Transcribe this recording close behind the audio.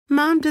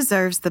Mom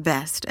deserves the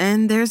best,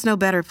 and there's no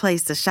better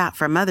place to shop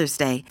for Mother's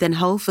Day than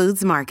Whole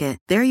Foods Market.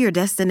 They're your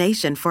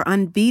destination for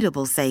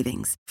unbeatable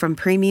savings, from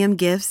premium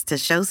gifts to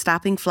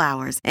show-stopping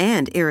flowers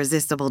and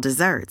irresistible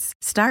desserts.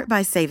 Start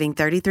by saving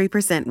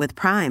 33% with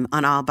Prime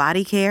on all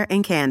body care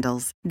and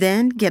candles.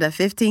 Then get a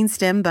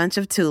 15-stem bunch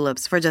of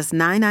tulips for just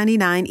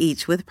 $9.99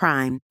 each with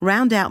Prime.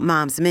 Round out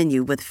Mom's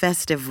menu with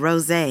festive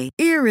rosé,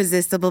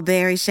 irresistible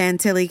berry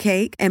chantilly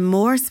cake, and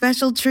more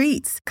special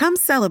treats. Come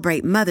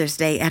celebrate Mother's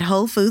Day at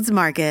Whole Foods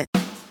Market.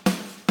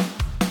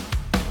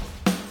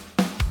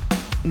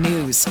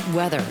 News,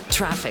 weather,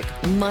 traffic,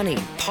 money,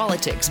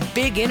 politics,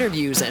 big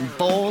interviews, and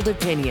bold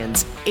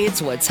opinions. It's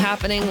what's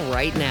happening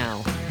right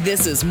now.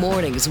 This is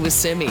Mornings with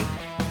Simi.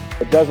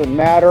 It doesn't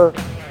matter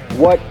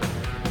what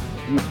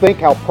you think,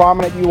 how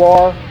prominent you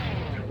are.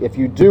 If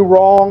you do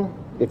wrong,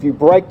 if you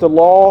break the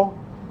law,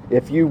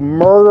 if you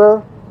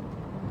murder,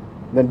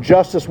 then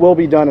justice will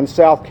be done in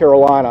South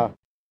Carolina.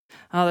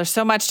 Oh, there's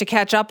so much to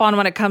catch up on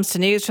when it comes to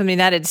news from the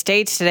United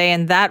States today.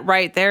 And that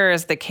right there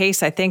is the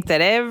case, I think,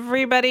 that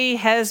everybody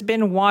has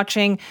been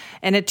watching.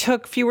 And it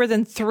took fewer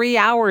than 3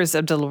 hours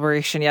of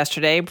deliberation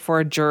yesterday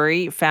before a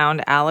jury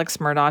found Alex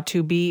Murdaugh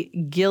to be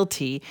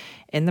guilty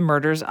in the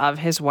murders of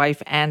his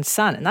wife and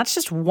son. And that's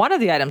just one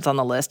of the items on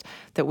the list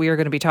that we are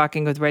going to be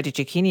talking with Reggie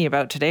Cecchini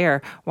about today,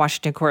 our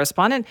Washington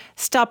correspondent,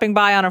 stopping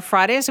by on a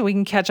Friday so we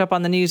can catch up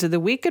on the news of the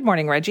week. Good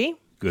morning, Reggie.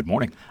 Good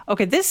morning.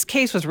 Okay, this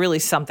case was really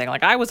something.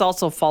 Like, I was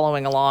also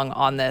following along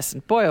on this,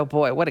 and boy, oh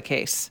boy, what a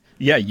case.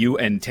 Yeah, you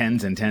and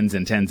tens and tens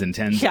and tens and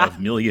tens of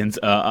millions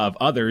of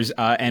others.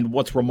 And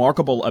what's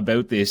remarkable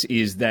about this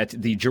is that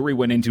the jury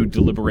went into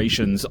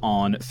deliberations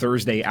on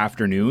Thursday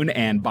afternoon,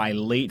 and by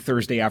late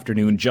Thursday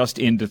afternoon, just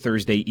into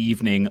Thursday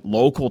evening,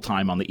 local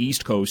time on the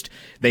East Coast,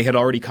 they had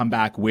already come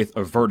back with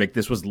a verdict.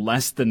 This was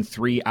less than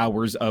 3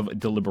 hours of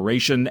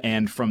deliberation,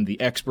 and from the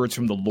experts,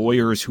 from the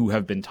lawyers who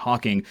have been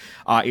talking,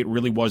 it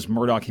really was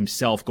Murdaugh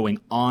himself going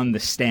on the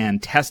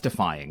stand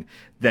testifying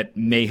that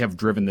may have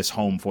driven this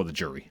home for the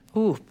jury.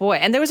 Ooh, boy.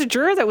 And there was a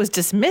juror that was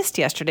dismissed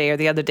yesterday or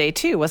the other day,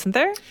 too, wasn't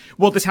there?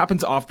 Well, this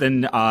happens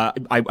often. I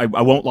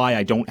won't lie.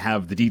 I don't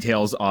have the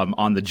details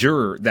on the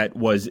juror that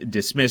was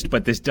dismissed,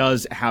 but this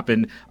does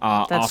happen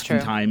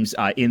oftentimes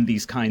in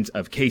these kinds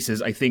of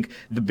cases. I think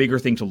the bigger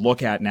thing to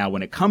look at now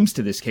when it comes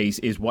to this case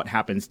is what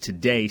happens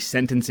today.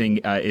 Sentencing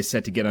is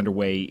set to get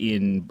underway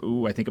in,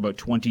 I think about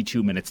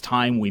 22 minutes'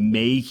 time. We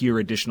may hear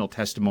additional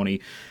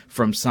testimony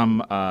from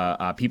some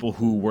people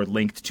who were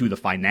linked to the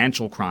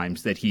financial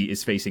crimes that he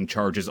is facing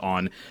charges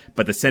on.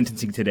 But the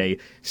sentencing today,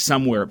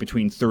 somewhere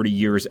between 30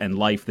 years and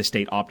life, the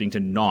state opting to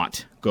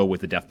not go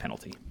with the death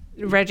penalty.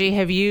 Reggie,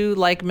 have you,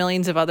 like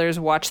millions of others,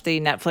 watched the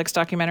Netflix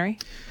documentary?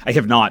 I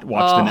have not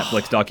watched the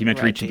Netflix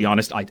documentary. Reggie. To be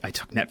honest, I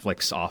took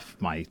Netflix off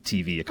my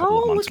TV a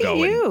couple of months look at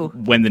ago. you.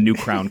 And when the new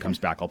Crown comes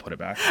back, I'll put it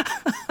back.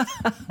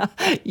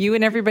 You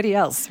and everybody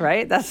else,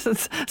 right?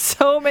 That's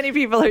so many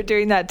people are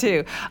doing that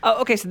too.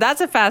 Okay, so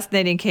that's a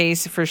fascinating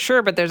case for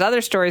sure, but there's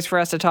other stories for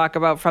us to talk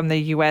about from the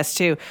U.S.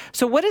 too.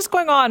 So what is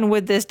going on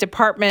with this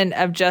Department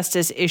of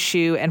Justice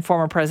issue and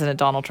former President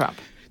Donald Trump?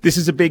 This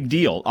is a big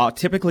deal.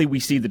 Typically, we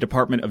see the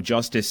Department of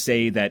Justice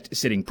say that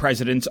sitting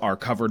presidents are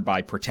covered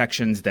by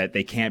protections, that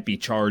they can't be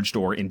charged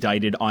or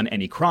indicted on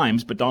any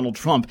crimes. But Donald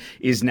Trump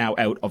is now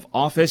out of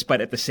office.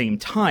 But at the same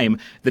time,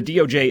 the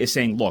DOJ is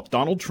saying, look,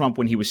 Donald Trump,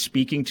 when he was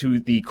speaking to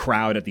the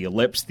crowd at the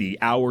Ellipse the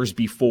hours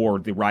before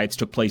the riots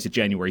took place at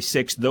January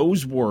 6th,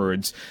 those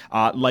words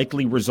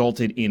likely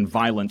resulted in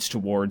violence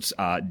towards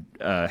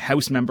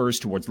House members,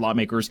 towards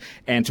lawmakers,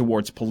 and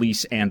towards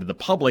police and the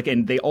public.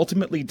 And they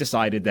ultimately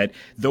decided that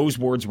those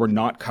words were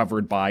not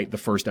covered by the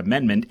First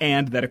Amendment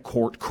and that a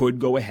court could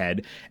go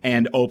ahead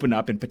and open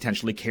up and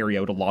potentially carry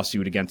out a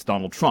lawsuit against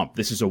Donald Trump.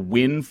 This is a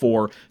win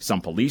for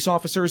some police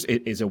officers.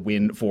 It is a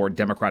win for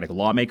Democratic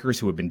lawmakers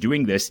who have been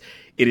doing this.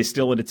 It is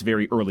still at its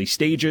very early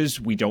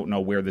stages. We don't know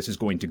where this is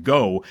going to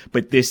go,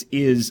 but this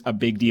is a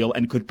big deal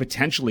and could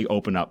potentially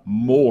open up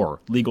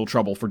more legal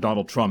trouble for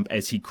Donald Trump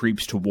as he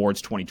creeps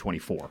towards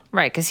 2024.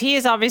 Right, because he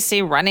is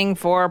obviously running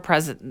for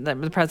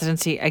the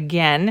presidency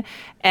again.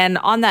 And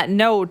on that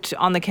note,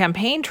 on the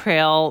campaign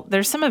trail,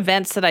 there's some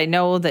events that I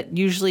know that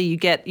usually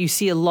you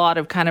see a lot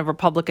of kind of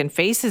Republican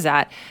faces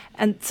at.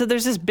 And so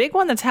there's this big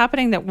one that's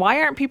happening that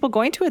why aren't people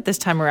going to it this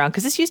time around?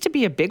 Because this used to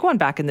be a big one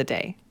back in the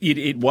day.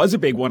 It was a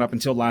big one up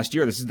until last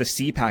year. This is the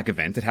CPAC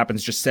event that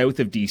happens just south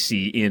of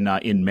D.C.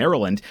 in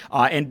Maryland.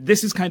 And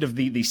this is kind of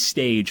the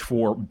stage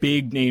for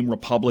big name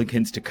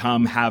Republicans to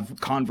come have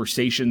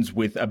conversations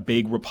with a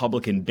big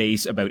Republican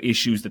base about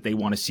issues that they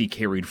want to see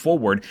carried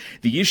forward.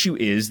 The issue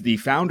is the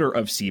founder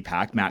of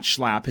CPAC, Matt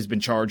Schlapp, has been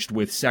charged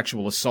with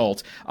sexual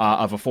assault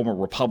of a former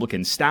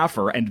Republican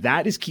staffer. And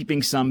that is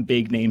keeping some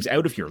big names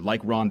out of here,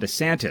 like Ron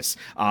DeSantis,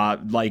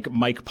 like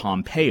Mike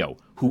Pompeo,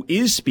 who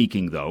is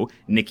speaking, though,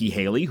 Nikki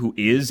Haley, who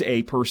is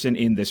a person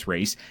in this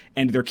race,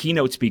 and their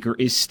keynote speaker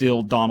is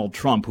still Donald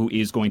Trump, who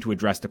is going to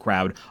address the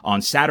crowd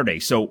on Saturday.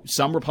 So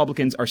some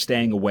Republicans are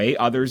staying away.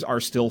 Others are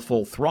still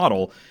full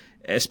throttle.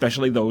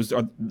 especially those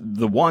are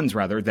the ones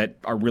that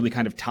are really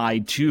kind of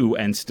tied to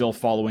and still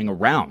following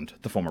around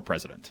the former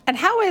president. And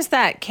how is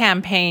that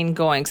campaign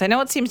going? Because I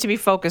know it seems to be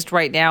focused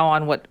right now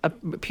on what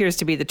appears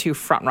to be the two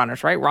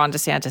frontrunners, right? Ron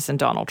DeSantis and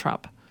Donald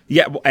Trump.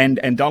 Yeah, and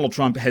Donald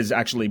Trump has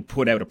actually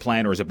put out a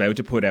plan, or is about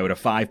to put out a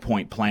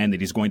 5-point plan that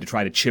he's going to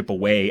try to chip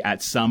away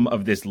at some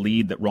of this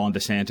lead that Ron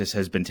DeSantis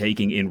has been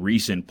taking in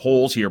recent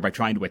polls here by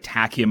trying to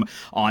attack him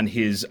on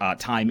his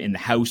time in the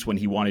House when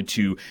he wanted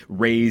to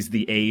raise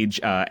the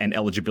age and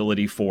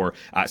eligibility for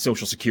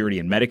Social Security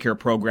and Medicare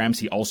programs.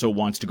 He also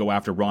wants to go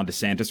after Ron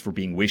DeSantis for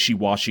being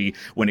wishy-washy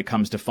when it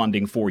comes to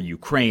funding for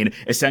Ukraine,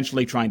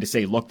 essentially trying to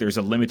say, look, there's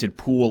a limited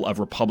pool of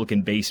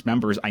Republican-based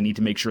members. I need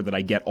to make sure that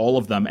I get all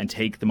of them and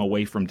take them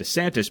away from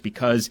DeSantis,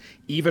 because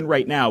even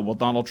right now, while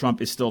Donald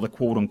Trump is still the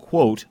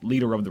quote-unquote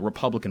leader of the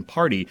Republican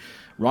Party,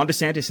 Ron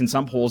DeSantis in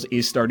some polls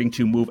is starting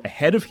to move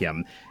ahead of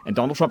him, and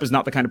Donald Trump is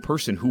not the kind of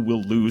person who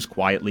will lose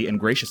quietly and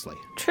graciously.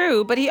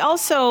 True, but he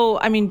also,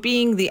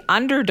 being the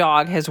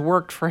underdog has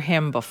worked for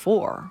him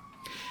before.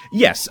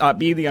 Yes,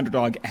 being the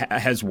underdog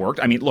has worked.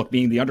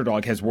 Being the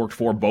underdog has worked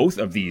for both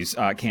of these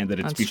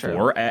candidates That's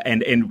before.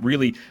 And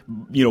really,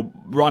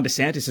 Ron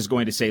DeSantis is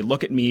going to say,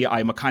 look at me,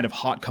 I'm a kind of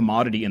hot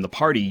commodity in the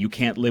party. You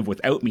can't live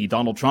without me.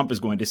 Donald Trump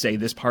is going to say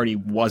this party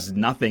was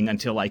nothing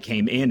until I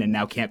came in and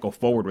now can't go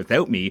forward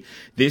without me.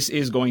 This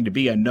is going to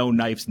be a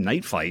no-knife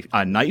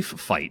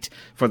fight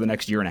for the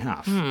next year and a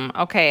half.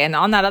 Okay, and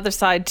on that other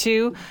side,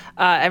 too,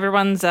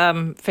 everyone's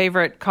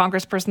favorite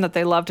congressperson that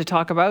they love to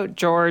talk about,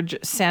 George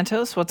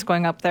Santos. What's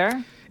going up there?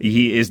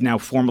 He is now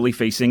formally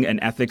facing an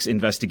ethics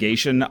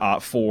investigation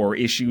for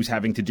issues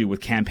having to do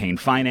with campaign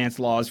finance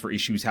laws, for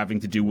issues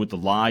having to do with the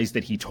lies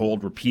that he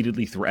told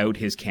repeatedly throughout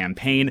his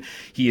campaign.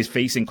 He is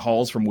facing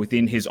calls from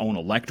within his own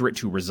electorate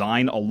to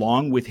resign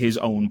along with his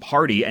own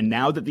party. And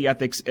now that the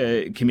ethics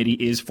committee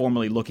is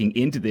formally looking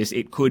into this,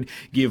 it could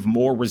give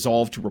more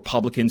resolve to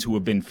Republicans who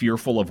have been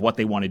fearful of what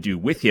they want to do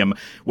with him.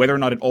 Whether or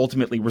not it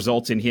ultimately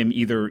results in him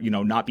either,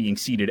 not being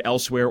seated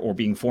elsewhere or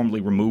being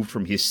formally removed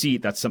from his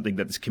seat, that's something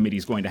that this committee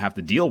is going to have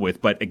to deal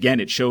with. But again,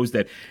 it shows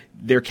that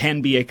there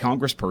can be a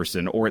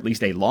congressperson or at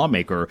least a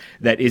lawmaker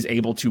that is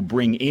able to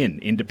bring in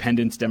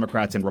independents,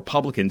 Democrats, and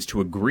Republicans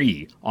to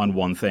agree on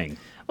one thing.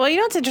 Well,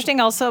 what's interesting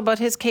also about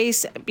his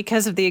case,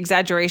 because of the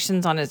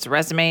exaggerations on his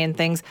resume and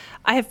things,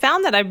 I have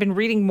found that I've been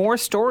reading more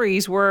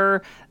stories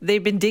where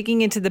they've been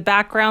digging into the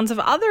backgrounds of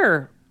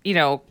other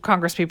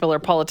congresspeople or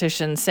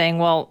politicians, saying,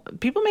 well,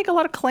 people make a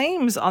lot of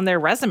claims on their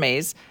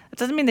resumes. It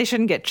doesn't mean they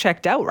shouldn't get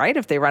checked out, right,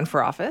 if they run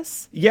for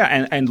office?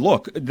 Yeah, and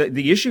look,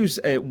 the issues,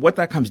 what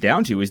that comes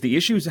down to is the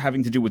issues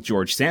having to do with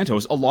George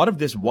Santos. A lot of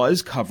this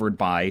was covered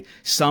by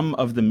some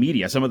of the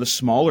media, some of the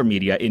smaller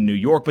media in New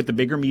York, but the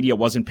bigger media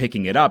wasn't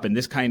picking it up. And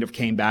this kind of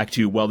came back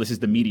to, well, this is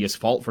the media's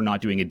fault for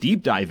not doing a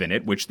deep dive in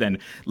it, which then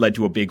led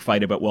to a big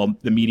fight about, well,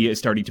 the media is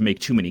starting to make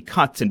too many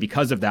cuts. And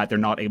because of that, they're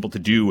not able to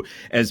do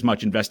as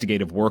much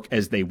investigative work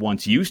as they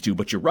once used to.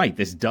 But you're right,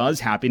 this does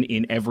happen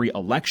in every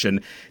election.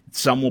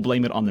 Some will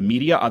blame it on the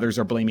media. Others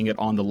are blaming it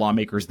on the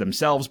lawmakers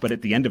themselves. But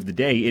at the end of the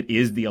day, it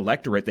is the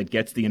electorate that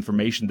gets the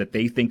information that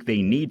they think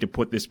they need to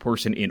put this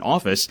person in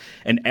office.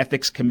 An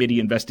ethics committee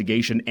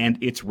investigation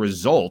and its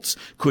results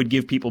could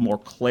give people more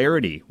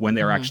clarity when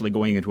they're actually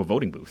going into a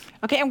voting booth.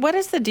 Okay, and what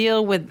is the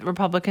deal with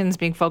Republicans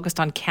being focused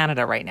on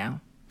Canada right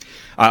now?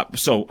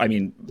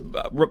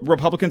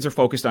 Republicans are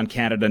focused on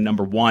Canada,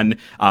 number one,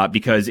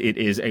 because it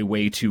is a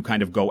way to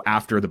kind of go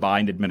after the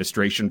Biden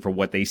administration for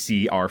what they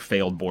see are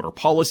failed border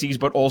policies,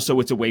 but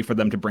also it's a way for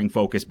them to bring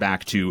focus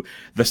back to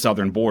the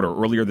southern border.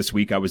 Earlier this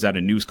week, I was at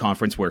a news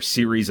conference where a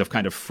series of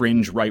kind of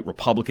fringe right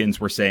Republicans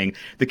were saying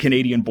the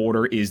Canadian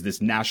border is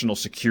this national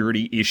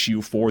security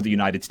issue for the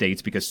United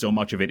States because so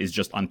much of it is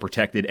just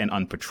unprotected and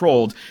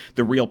unpatrolled.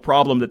 The real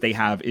problem that they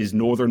have is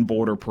northern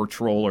border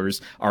patrollers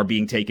are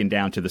being taken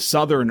down to the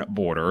southern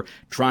border,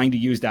 trying to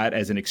use that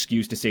as an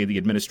excuse to say the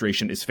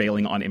administration is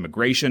failing on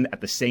immigration,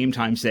 at the same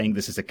time saying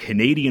this is a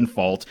Canadian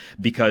fault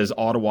because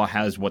Ottawa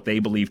has what they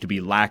believe to be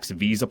lax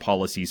visa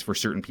policies for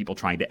certain people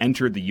trying to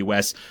enter the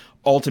U.S.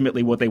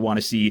 Ultimately, what they want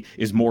to see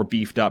is more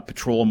beefed up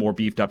patrol, more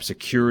beefed up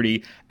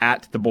security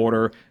at the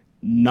border.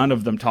 None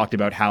of them talked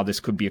about how this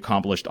could be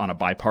accomplished on a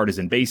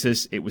bipartisan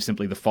basis. It was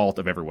simply the fault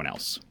of everyone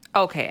else.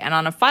 Okay, and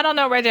on a final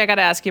note, Reggie, I got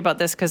to ask you about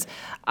this because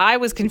I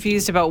was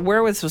confused about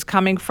where this was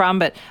coming from,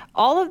 but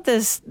all of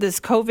this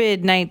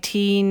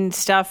COVID-19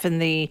 stuff and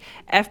the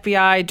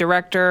FBI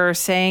director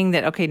saying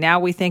that, okay, now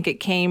we think it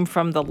came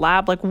from the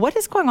lab, like what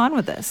is going on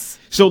with this?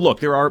 So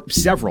look, there are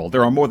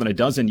more than a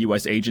dozen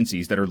U.S.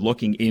 agencies that are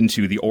looking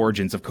into the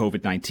origins of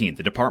COVID-19.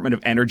 The Department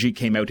of Energy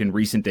came out in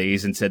recent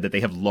days and said that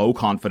they have low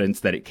confidence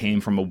that it came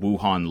from a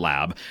Wuhan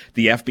lab.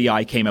 The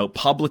FBI came out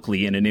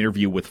publicly in an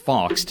interview with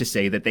Fox to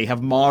say that they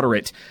have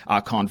moderate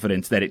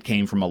confidence that it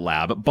came from a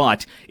lab,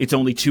 but it's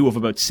only 2 of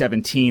about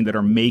 17 that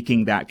are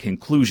making that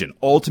conclusion.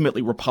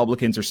 Ultimately,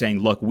 Republicans are saying,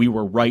 look, we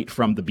were right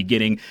from the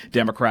beginning.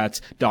 Democrats,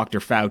 Dr.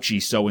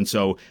 Fauci,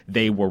 so-and-so,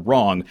 they were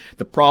wrong.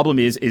 The problem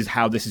is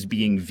how this is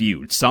being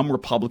viewed. Some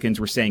Republicans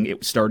were saying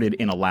it started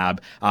in a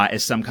lab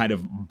as some kind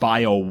of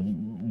bio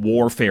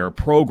warfare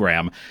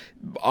program.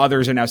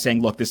 Others are now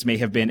saying, look, this may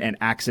have been an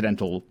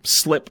accidental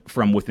slip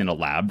from within a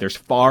lab. There's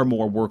far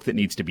more work that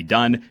needs to be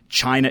done.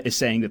 China is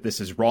saying that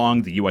this is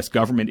wrong. The U.S.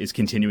 government is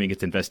continuing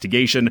its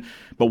investigation.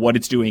 But what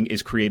it's doing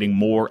is creating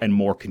more and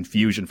more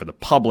confusion for the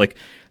public.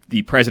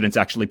 The president's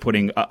actually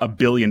putting $1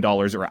 billion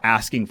or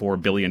asking for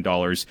 $1 billion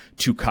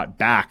to cut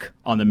back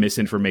on the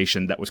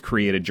misinformation that was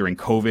created during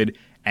COVID,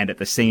 and at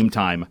the same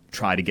time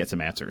try to get some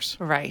answers.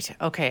 Right.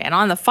 Okay. And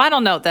on the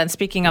final note then,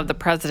 speaking of the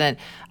president,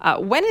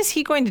 when is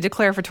he going to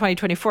declare for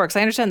 2024? Because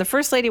I understand the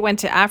First Lady went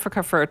to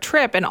Africa for a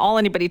trip and all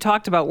anybody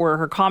talked about were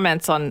her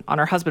comments on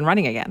her husband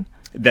running again.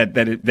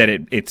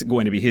 It's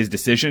going to be his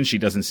decision. She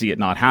doesn't see it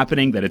not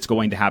happening, that it's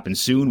going to happen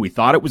soon. We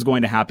thought it was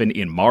going to happen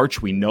in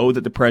March. We know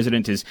that the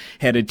president is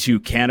headed to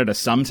Canada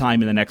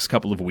sometime in the next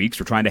couple of weeks.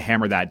 We're trying to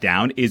hammer that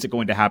down. Is it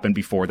going to happen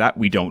before that?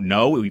 We don't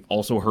know. We've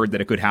also heard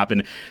that it could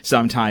happen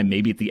sometime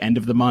maybe at the end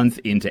of the month,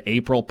 into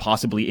April,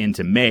 possibly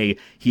into May.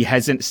 He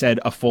hasn't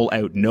said a full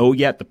out no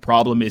yet. The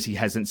problem is he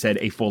hasn't said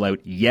a full out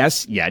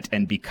yes yet.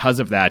 And because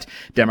of that,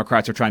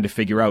 Democrats are trying to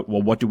figure out,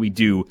 well, what do we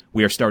do?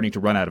 We are starting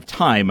to run out of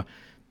time.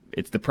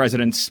 It's the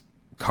president's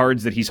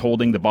cards that he's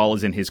holding. The ball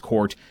is in his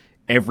court.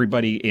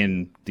 Everybody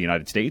in the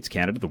United States,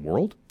 Canada, the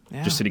world,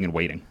 just sitting and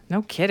waiting.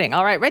 No kidding.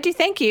 All right, Reggie,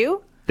 thank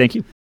you. Thank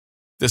you.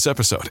 This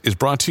episode is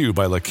brought to you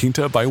by La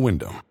Quinta by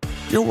Wyndham.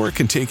 Your work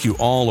can take you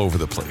all over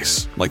the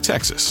place, like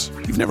Texas.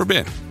 You've never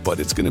been, but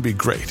it's going to be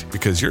great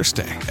because you're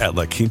staying at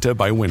La Quinta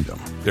by Wyndham.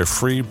 Their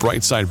free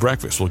Bright Side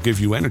breakfast will give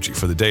you energy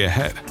for the day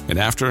ahead. And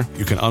after,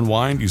 you can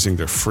unwind using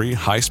their free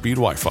high-speed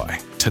Wi-Fi.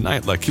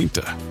 Tonight, La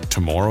Quinta.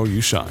 Tomorrow, you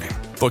shine.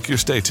 Book your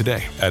stay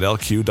today at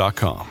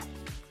LQ.com.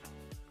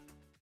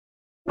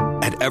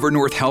 At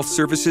Evernorth Health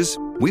Services,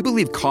 we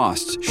believe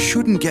costs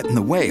shouldn't get in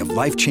the way of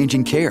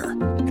life-changing care.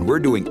 And we're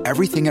doing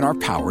everything in our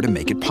power to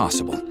make it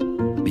possible.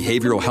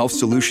 Behavioral health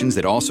solutions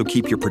that also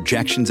keep your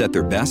projections at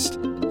their best?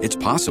 It's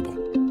possible.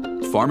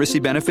 Pharmacy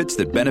benefits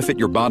that benefit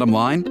your bottom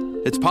line?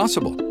 It's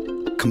possible.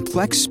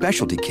 Complex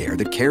specialty care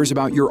that cares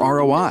about your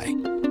ROI?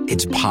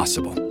 It's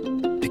possible.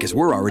 Because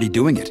we're already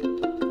doing it.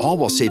 All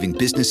while saving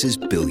businesses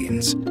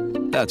billions.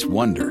 That's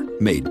Wonder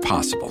made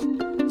possible.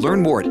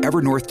 Learn more at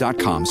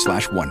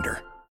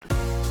evernorth.com/wonder.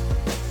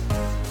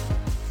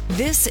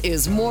 This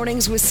is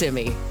Mornings with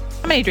Simi.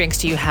 How many drinks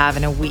do you have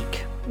in a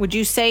week? Would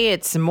you say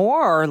it's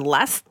more or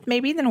less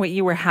maybe than what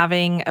you were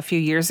having a few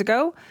years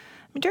ago?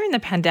 I mean, during the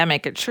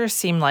pandemic, it sure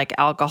seemed like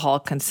alcohol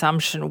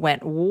consumption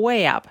went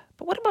way up.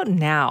 But what about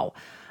now?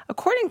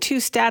 According to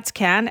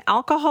StatsCan,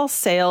 alcohol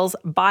sales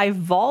by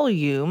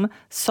volume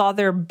saw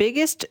their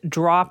biggest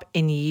drop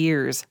in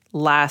years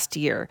last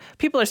year.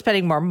 People are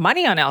spending more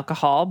money on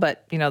alcohol,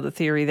 but, the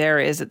theory there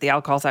is that the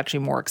alcohol is actually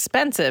more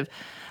expensive,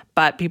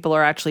 but people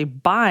are actually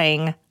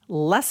buying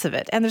less of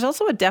it. And there's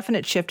also a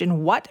definite shift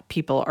in what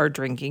people are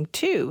drinking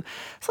too.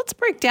 So let's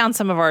break down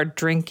some of our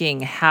drinking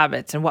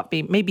habits and what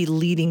may be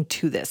leading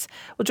to this.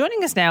 Well,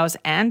 joining us now is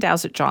Ann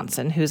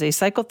Dowsett-Johnson, who's a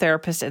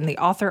psychotherapist and the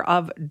author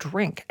of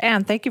Drink.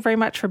 Ann, thank you very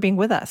much for being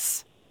with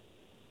us.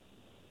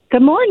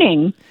 Good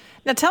morning.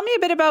 Now tell me a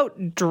bit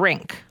about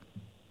Drink.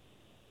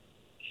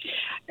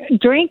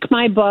 Drink,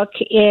 my book,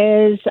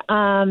 is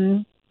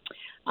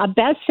a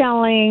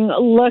best-selling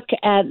look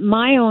at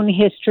my own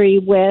history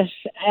with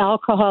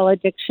alcohol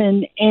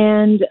addiction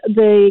and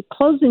the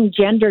closing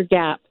gender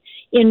gap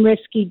in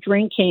risky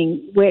drinking,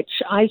 which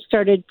I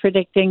started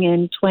predicting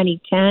in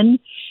 2010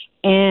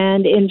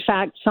 and, in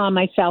fact, saw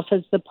myself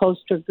as the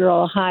poster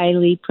girl,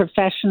 highly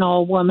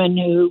professional woman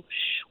who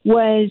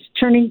was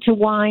turning to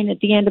wine at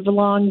the end of a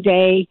long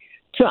day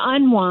to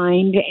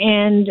unwind,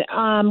 and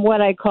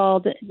what I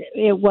called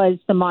it was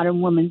the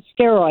modern woman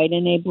steroid,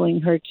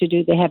 enabling her to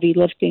do the heavy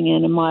lifting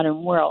in a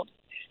modern world.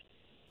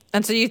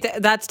 And so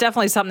that's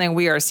definitely something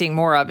we are seeing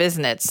more of,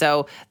 isn't it?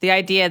 So the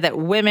idea that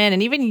women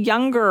and even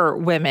younger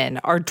women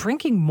are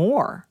drinking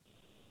more.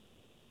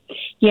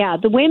 Yeah,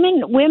 the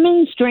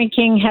women's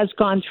drinking has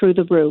gone through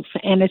the roof,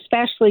 and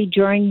especially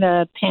during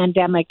the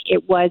pandemic,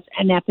 it was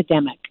an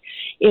epidemic.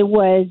 It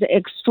was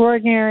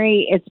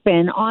extraordinary. It's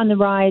been on the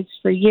rise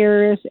for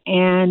years,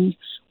 and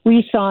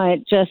we saw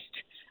it just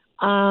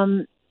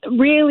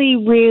really,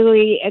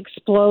 really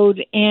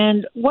explode.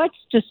 And what's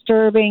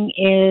disturbing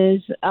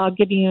is, I'll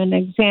give you an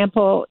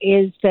example,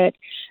 is that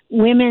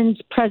women's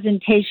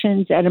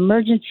presentations at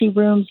emergency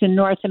rooms in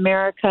North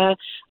America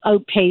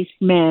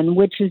outpaced men,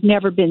 which has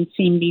never been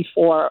seen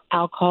before,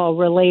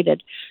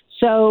 alcohol-related.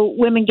 So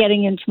women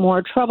getting into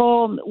more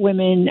trouble,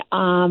 women,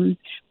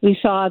 we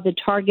saw the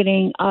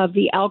targeting of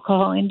the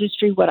alcohol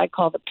industry, what I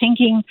call the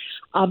pinking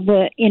of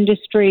the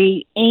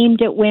industry,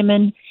 aimed at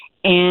women,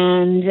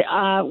 and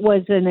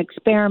was an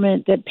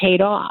experiment that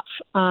paid off.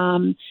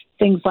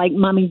 Things like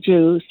mummy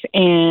juice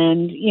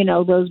and,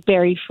 those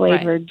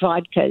berry-flavored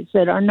vodkas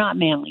that are not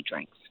manly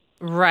drinks.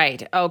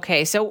 Right.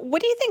 Okay. So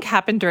what do you think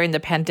happened during the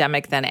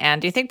pandemic then, Anne?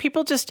 Do you think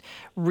people just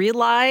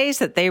realized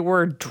that they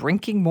were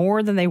drinking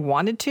more than they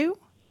wanted to?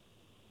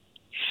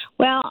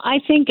 Well, I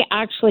think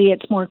actually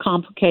it's more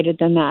complicated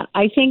than that.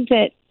 I think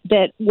that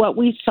that what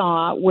we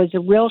saw was a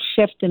real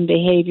shift in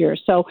behavior.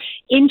 So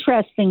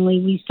interestingly,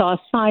 we saw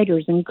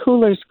ciders and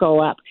coolers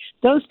go up.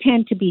 Those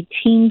tend to be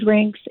teen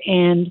drinks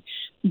and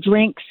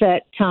drinks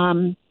that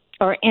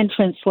are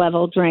entrance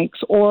level drinks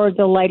or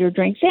the lighter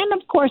drinks. And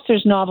of course,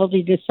 there's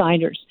novelty to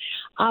ciders.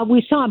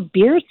 We saw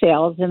beer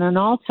sales in an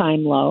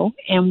all-time low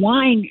and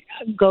wine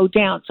go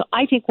down. So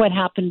I think what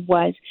happened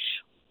was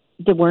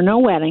there were no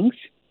weddings,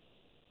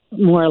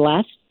 more or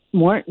less.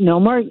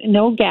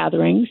 No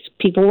gatherings.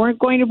 People weren't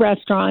going to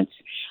restaurants.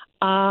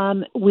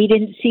 We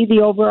didn't see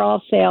the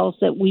overall sales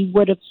that we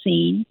would have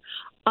seen.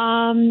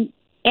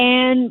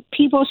 And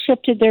people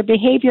shifted their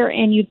behavior,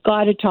 and you've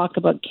got to talk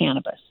about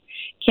cannabis.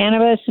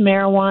 Cannabis,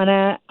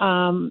 marijuana,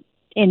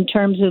 in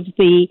terms of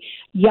the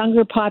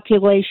younger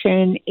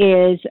population,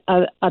 is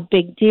a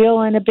big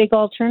deal and a big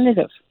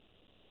alternative.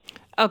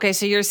 Okay,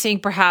 so you're seeing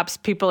perhaps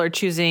people are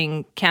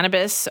choosing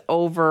cannabis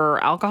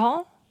over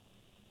alcohol?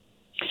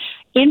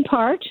 In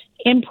part.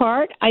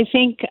 I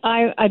think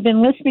I've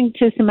been listening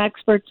to some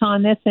experts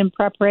on this in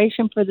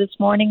preparation for this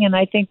morning, and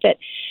I think that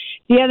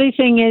the other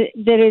thing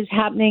that is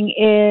happening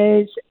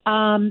is,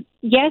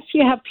 yes,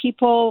 you have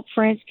people,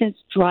 for instance,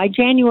 dry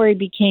January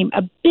became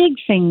a big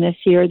thing this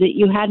year that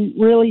you hadn't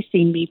really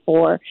seen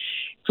before,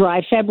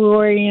 dry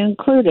February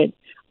included.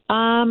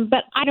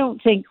 But I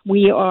don't think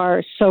we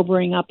are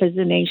sobering up as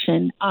a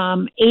nation.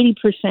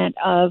 80%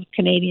 of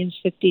Canadians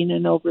 15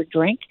 and over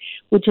drink,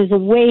 which is a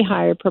way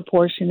higher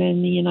proportion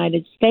in the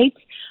United States.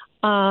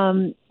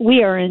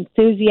 We are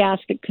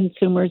enthusiastic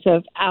consumers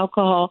of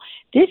alcohol.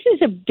 This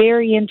is a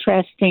very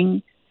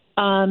interesting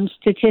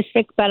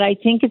statistic, but I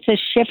think it's a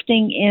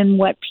shifting in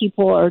what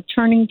people are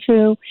turning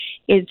to.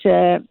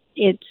 I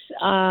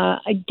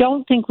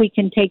don't think we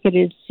can take it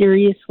as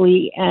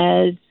seriously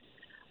as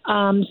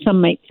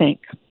some might think.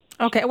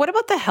 Okay, what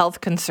about the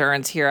health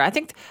concerns here?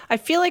 I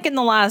feel like in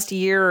the last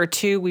year or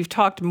two, we've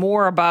talked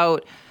more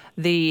about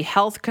the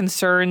health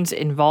concerns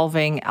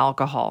involving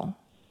alcohol.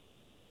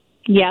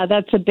 Yeah,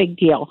 that's a big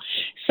deal.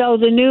 So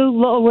the new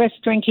low-risk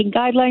drinking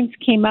guidelines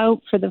came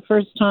out for the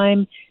first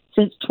time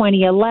since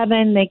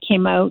 2011. They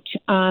came out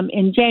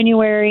in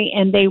January,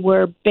 and they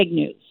were big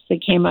news. They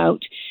came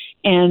out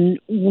and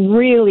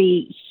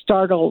really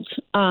startled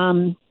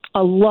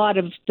a lot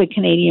of the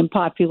Canadian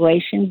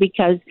population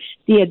because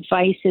the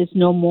advice is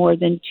no more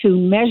than 2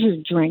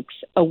 measured drinks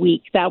a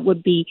week. That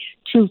would be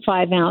 2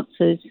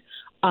 5-ounces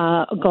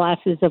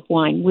glasses of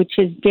wine, which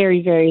is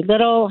very, very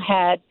little.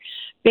 Had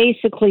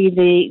basically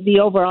the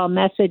overall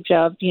message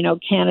of,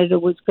 Canada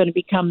was going to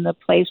become the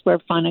place where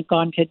fun had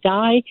gone to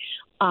die.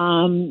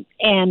 And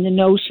the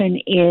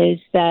notion is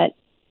that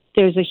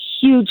there's a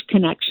huge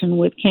connection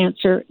with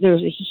cancer.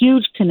 There's a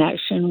huge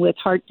connection with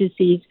heart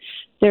disease.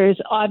 There's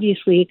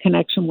obviously a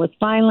connection with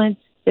violence.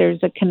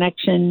 There's a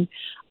connection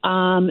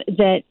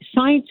that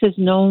science has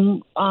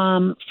known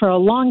for a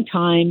long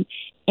time,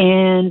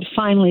 and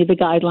finally the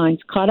guidelines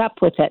caught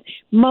up with it.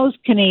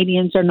 Most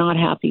Canadians are not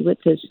happy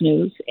with this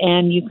news,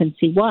 and you can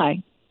see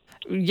why.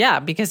 Yeah,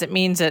 because it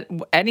means that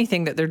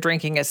anything that they're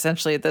drinking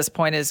essentially at this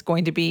point is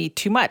going to be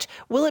too much.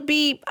 Will it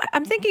be,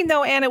 I'm thinking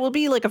though, Anne, it will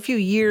be like a few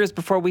years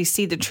before we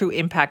see the true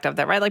impact of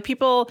that, right? Like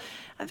people,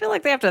 I feel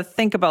like they have to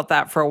think about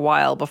that for a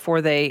while before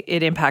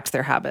it impacts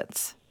their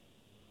habits.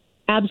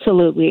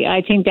 Absolutely.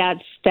 I think that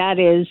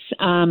is,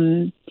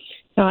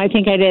 I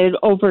think I did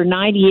over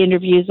 90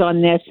 interviews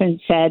on this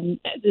and said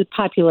the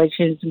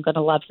population isn't going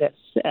to love this.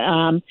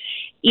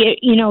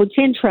 It's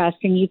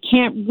interesting. You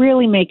can't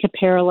really make a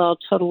parallel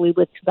totally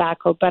with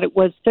tobacco, but it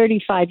was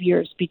 35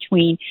 years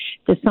between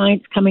the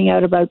science coming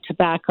out about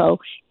tobacco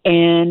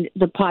and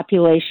the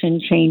population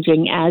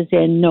changing, as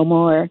in no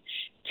more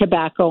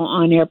tobacco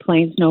on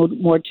airplanes, no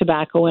more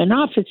tobacco in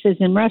offices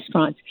and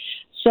restaurants.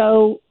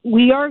 So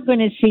we are going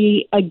to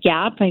see a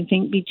gap, I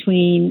think,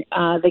 between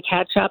the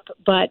catch-up,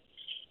 but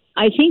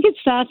I think it's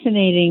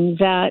fascinating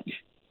that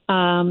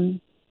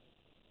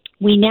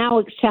we now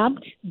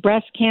accept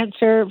breast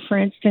cancer. For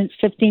instance,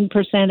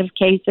 15% of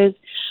cases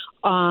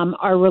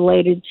are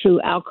related to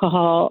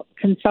alcohol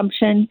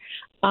consumption.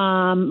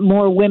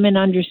 More women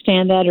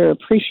understand that or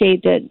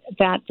appreciate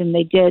that than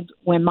they did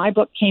when my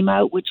book came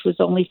out, which was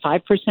only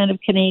 5%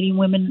 of Canadian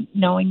women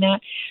knowing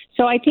that.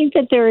 So I think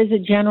that there is a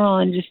general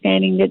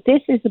understanding that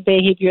this is a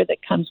behavior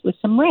that comes with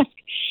some risk.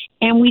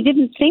 And we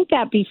didn't think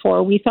that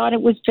before. We thought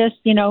it was just,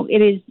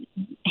 it is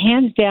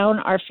hands down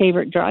our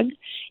favorite drug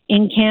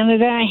in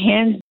Canada,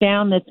 hands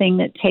down the thing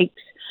that takes,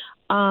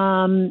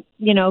 a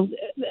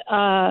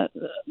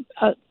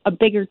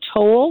bigger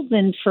toll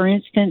than, for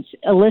instance,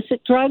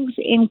 illicit drugs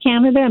in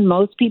Canada. And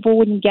most people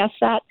wouldn't guess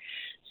that.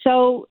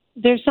 So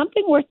there's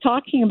something worth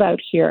talking about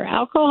here.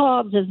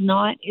 Alcohol is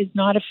not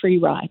a free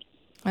ride.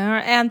 All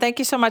right, Anne, thank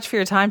you so much for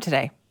your time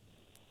today.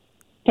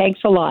 Thanks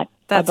a lot.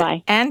 That's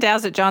Bye-bye. Ann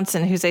Dowsett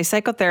Johnson, who's a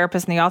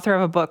psychotherapist and the author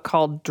of a book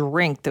called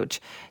Drink,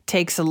 which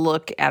takes a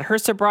look at her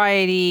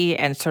sobriety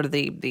and sort of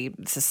the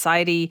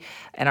society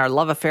and our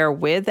love affair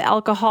with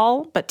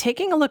alcohol, but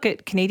taking a look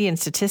at Canadian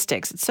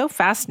statistics. It's so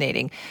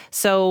fascinating.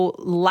 So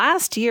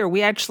last year,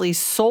 we actually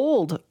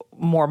sold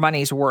more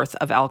money's worth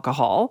of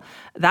alcohol.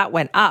 That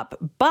went up,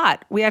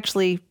 but we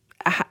actually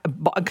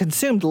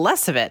consumed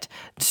less of it.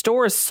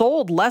 Stores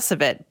sold less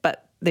of it,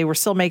 but they were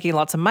still making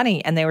lots of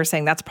money. And they were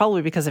saying that's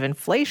probably because of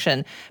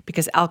inflation,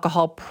 because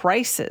alcohol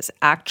prices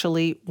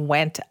actually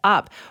went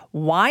up.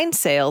 Wine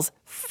sales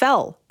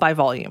fell by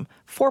volume,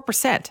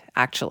 4%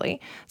 actually.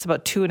 It's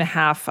about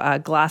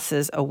 2.5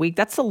 glasses a week.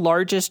 That's the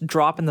largest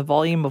drop in the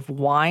volume of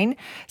wine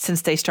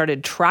since they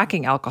started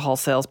tracking alcohol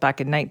sales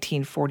back in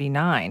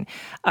 1949.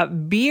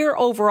 Beer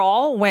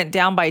overall went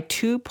down by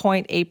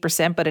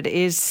 2.8%, but it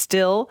is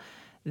still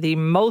the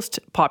most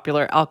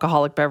popular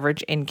alcoholic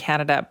beverage in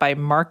Canada by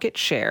market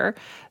share.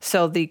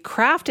 So the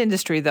craft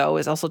industry, though,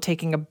 is also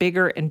taking a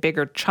bigger and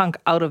bigger chunk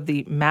out of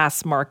the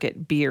mass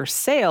market beer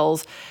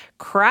sales.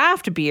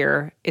 Craft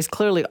beer is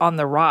clearly on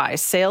the rise.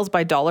 Sales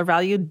by dollar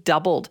value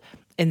doubled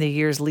in the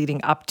years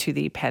leading up to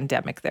the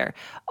pandemic there.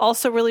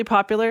 Also really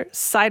popular,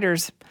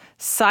 ciders.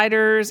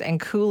 Ciders and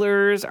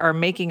coolers are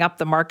making up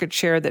the market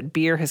share that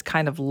beer has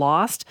kind of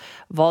lost.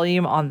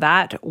 Volume on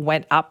that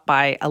went up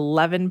by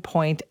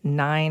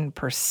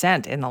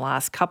 11.9% in the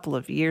last couple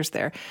of years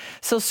there.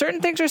 So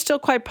certain things are still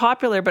quite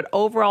popular, but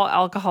overall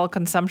alcohol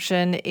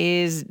consumption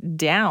is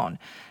down.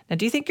 Now,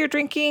 do you think you're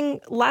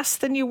drinking less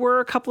than you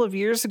were a couple of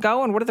years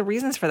ago? And what are the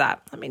reasons for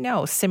that? Let me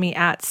know. Simi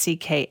at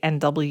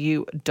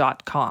cknw.com.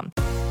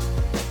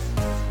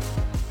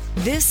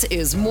 This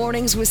is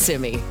Mornings with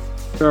Simi.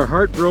 We are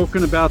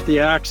heartbroken about the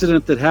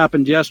accident that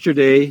happened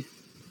yesterday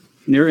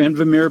near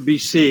Invermere,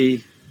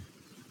 BC.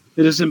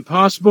 It is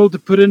impossible to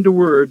put into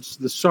words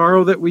the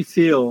sorrow that we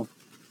feel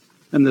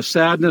and the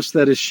sadness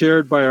that is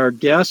shared by our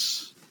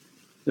guests,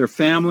 their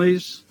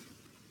families,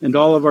 and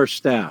all of our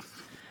staff.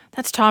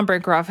 That's Tom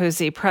Brinckroff, who's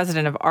the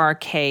president of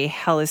RK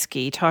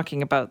Heliski,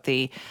 talking about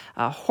the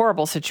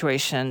horrible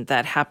situation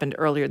that happened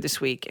earlier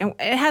this week. And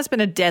it has been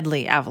a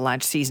deadly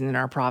avalanche season in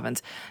our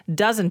province. A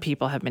dozen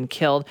people have been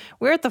killed.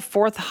 We're at the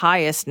fourth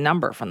highest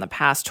number from the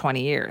past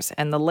 20 years.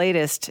 And the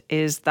latest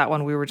is that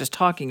one we were just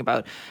talking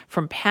about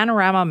from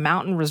Panorama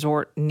Mountain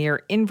Resort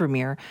near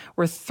Invermere,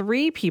 where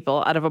 3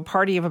 people out of a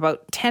party of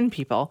about 10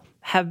 people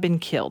have been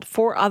killed,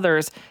 4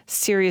 others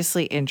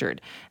seriously injured,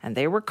 and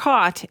they were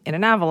caught in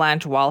an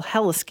avalanche while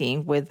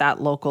heliskiing with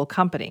that local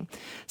company.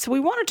 So we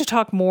wanted to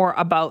talk more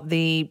about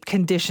the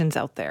conditions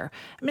out there.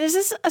 I mean, is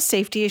this a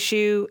safety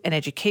issue, an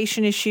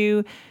education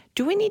issue?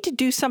 Do we need to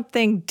do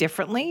something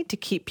differently to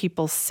keep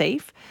people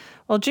safe?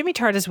 Well, Jimmy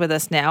Tart is with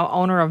us now,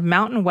 owner of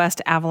Mountain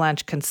West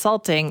Avalanche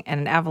Consulting and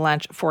an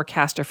avalanche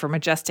forecaster for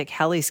Majestic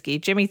Heliski.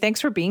 Jimmy, thanks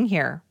for being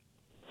here.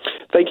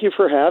 Thank you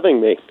for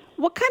having me.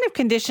 What kind of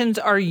conditions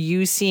are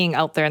you seeing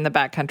out there in the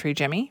backcountry,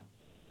 Jimmy?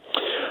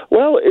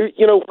 Well,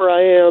 you know, where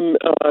I am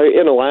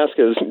in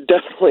Alaska is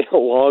definitely a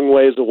long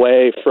ways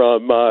away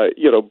from,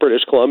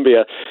 British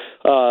Columbia,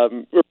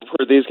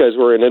 where these guys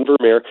were in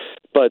Invermere.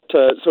 But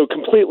so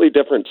completely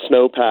different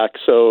snowpack,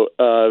 so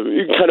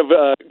kind of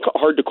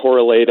hard to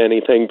correlate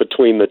anything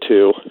between the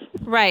two.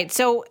 Right.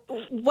 So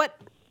what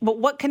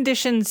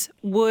conditions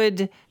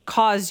would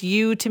cause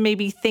you to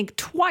maybe think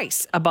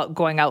twice about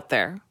going out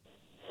there?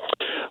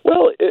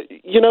 Well,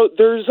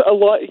 there's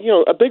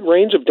a big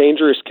range of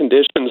dangerous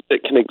conditions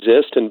that can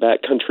exist in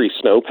backcountry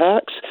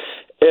snowpacks.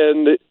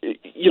 And,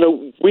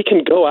 we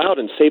can go out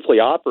and safely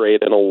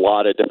operate in a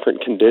lot of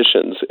different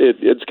conditions.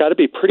 It's got to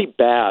be pretty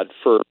bad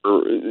for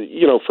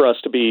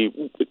us to be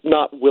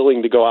not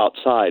willing to go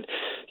outside.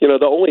 The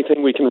only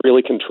thing we can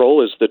really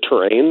control is the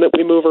terrain that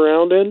we move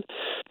around in.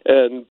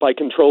 And by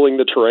controlling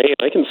the terrain,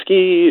 I can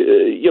ski,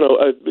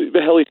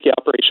 the heli-ski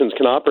operations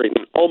can operate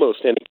in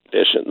almost any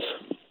conditions.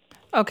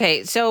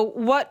 Okay, so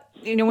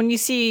when you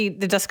see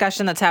the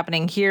discussion that's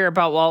happening here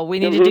about, well, we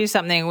need to do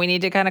something, we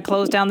need to kind of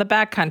close down the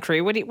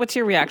backcountry, what's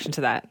your reaction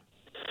to that?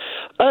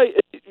 I'd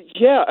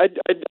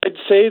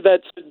say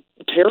that's a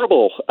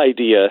terrible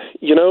idea.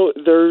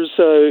 There's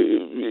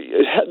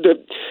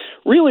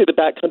really the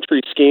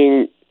backcountry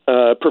skiing,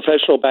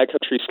 professional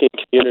backcountry skiing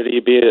community,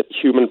 be it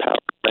human powered,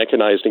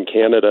 mechanized in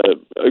Canada,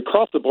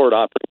 across the board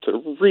operates at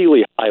a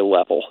really high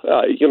level.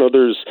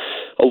 There's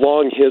a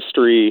long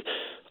history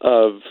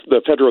of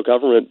the federal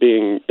government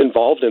being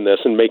involved in this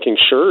and making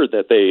sure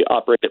that they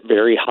operate at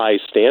very high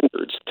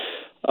standards.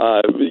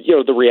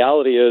 The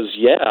reality is,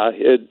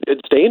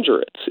 it's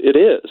dangerous. It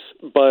is.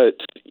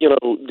 But,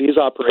 these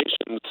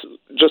operations,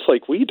 just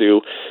like we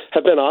do,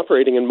 have been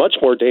operating in much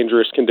more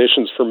dangerous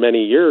conditions for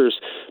many years,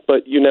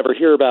 but you never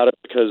hear about it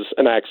because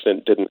an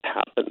accident didn't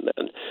happen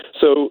then.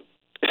 So,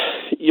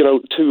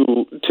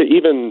 to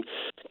even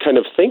kind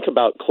of think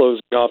about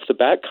closing off the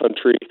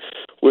backcountry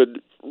would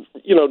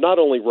not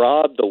only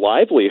rob the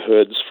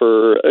livelihoods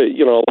for,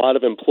 a lot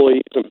of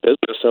employees and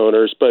business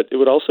owners, but it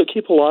would also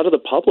keep a lot of the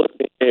public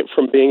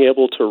from being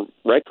able to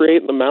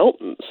recreate in the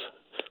mountains.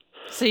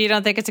 So you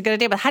don't think it's a good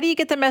idea? But how do you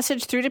get the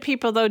message through to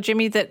people, though,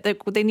 Jimmy, that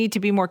they need to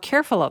be more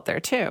careful out there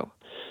too?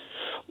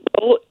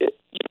 Well,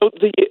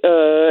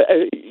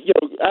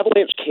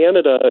 Avalanche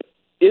Canada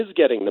is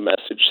getting the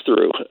message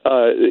through.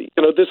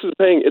 This is the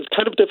thing. It's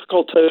kind of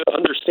difficult to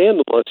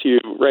understand unless you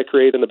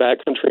recreate in the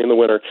backcountry in the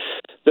winter.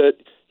 That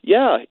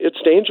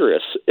it's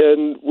dangerous,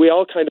 and we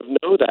all kind of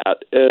know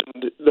that.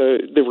 And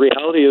the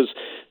reality is,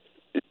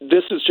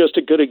 this is just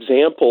a good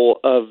example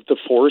of the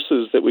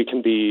forces that we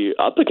can be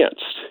up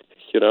against.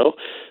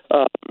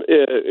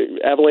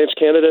 Avalanche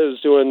Canada is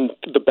doing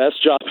the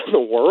best job in the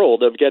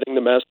world of getting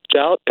the message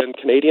out, and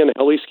Canadian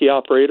heli ski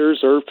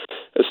operators are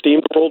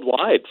esteemed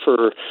worldwide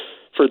for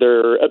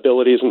their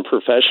abilities and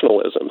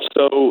professionalism.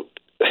 So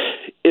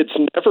it's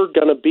never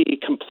going to be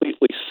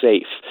completely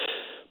safe.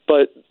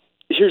 But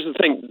here's the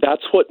thing,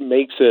 that's what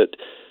makes it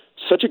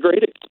such a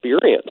great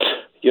experience.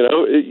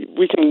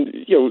 We can,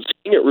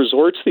 skiing at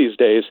resorts these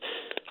days,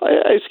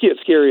 I ski at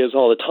ski areas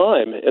all the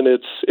time, and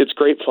it's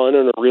great fun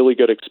and a really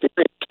good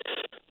experience.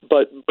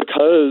 But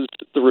because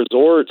the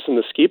resorts and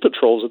the ski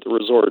patrols at the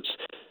resorts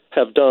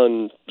have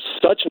done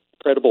such an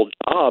incredible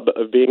job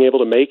of being able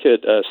to make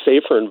it a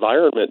safer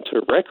environment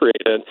to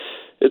recreate in,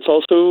 it's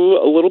also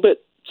a little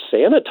bit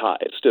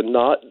sanitized and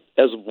not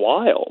as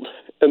wild.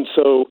 And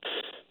so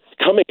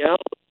coming out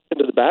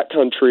into the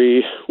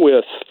backcountry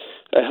with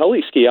a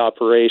heli ski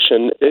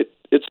operation,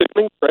 it's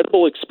an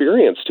incredible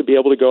experience to be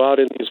able to go out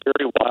in these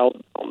very wild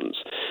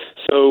mountains.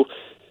 So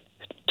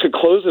to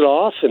close it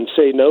off and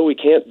say, no, we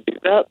can't do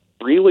that,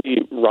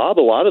 really rob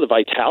a lot of the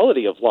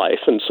vitality of life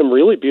and some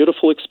really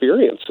beautiful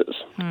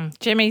experiences.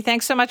 Jimmy,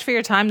 thanks so much for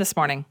your time this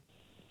morning.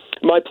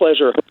 My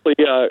pleasure.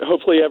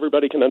 Hopefully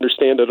everybody can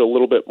understand it a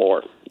little bit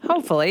more.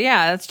 Hopefully,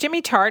 yeah. That's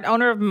Jimmy Tart,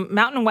 owner of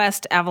Mountain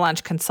West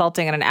Avalanche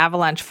Consulting and an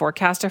avalanche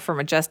forecaster for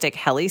Majestic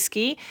Heli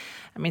Ski.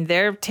 I mean,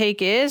 their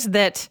take is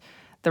that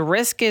the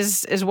risk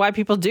is why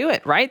people do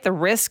it, right? The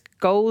risk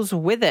goes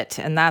with it,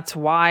 and that's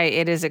why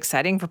it is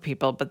exciting for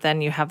people. But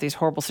then you have these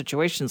horrible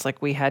situations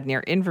like we had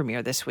near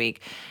Invermere this week.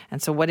 And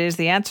so what is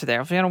the answer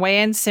there? If you want to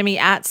weigh in, Simi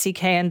at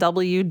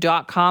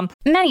cknw.com.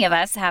 Many of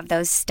us have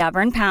those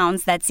stubborn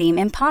pounds that seem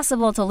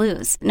impossible to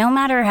lose, no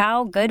matter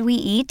how good we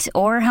eat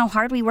or how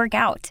hard we work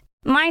out.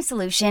 My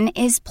solution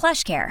is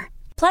PlushCare.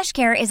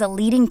 PlushCare is a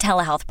leading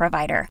telehealth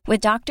provider with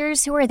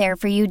doctors who are there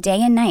for you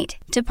day and night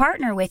to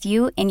partner with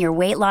you in your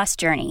weight loss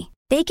journey.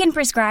 They can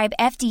prescribe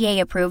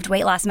FDA-approved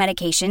weight loss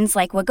medications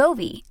like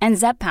Wegovy and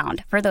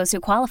Zepbound for those who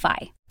qualify.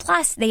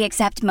 Plus, they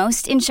accept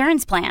most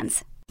insurance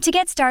plans. To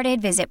get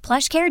started, visit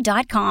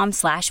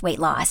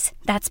plushcare.com/weightloss.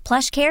 That's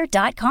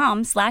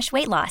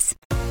plushcare.com/weightloss.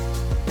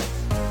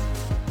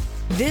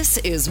 This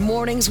is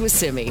Mornings with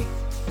Simi.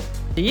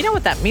 You know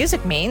what that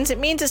music means? It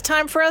means it's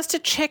time for us to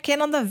check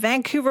in on the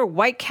Vancouver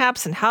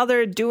Whitecaps and how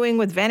they're doing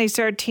with Vanni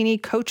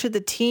Sartini, coach of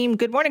the team.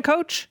 Good morning,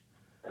 Coach.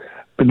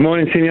 Good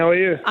morning, Simi. How are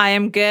you? I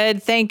am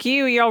good. Thank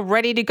you. You're all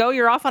ready to go.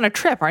 You're off on a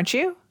trip, aren't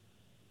you?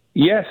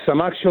 Yes, I'm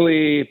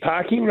actually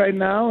packing right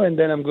now, and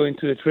then I'm going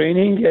to the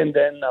training, and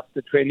then after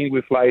training,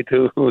 we fly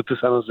to San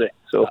Jose.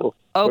 So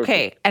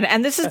okay.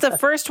 And this is the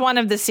first one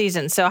of the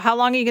season. So how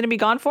long are you going to be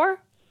gone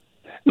for?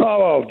 No,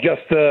 well,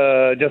 just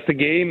a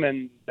game,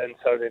 and then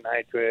Saturday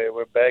night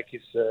we're back.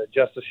 It's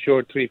just a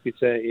short trip.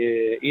 It's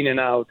in and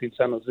out in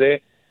San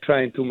Jose,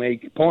 trying to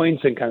make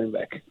points and coming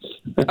back.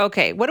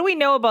 Okay. What do we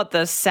know about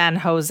the San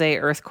Jose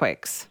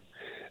Earthquakes?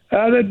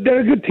 They're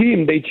a good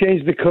team. They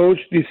changed the coach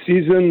this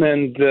season,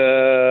 and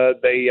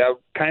they are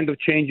kind of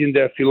changing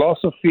their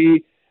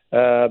philosophy,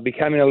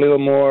 becoming a little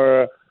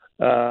more,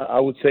 I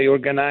would say,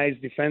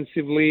 organized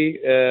defensively,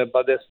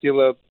 but they're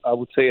still, I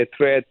would say, a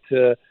threat.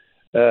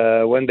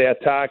 When they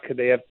attack,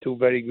 they have two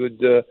very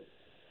good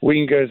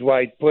wingers,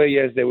 wide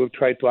players. They will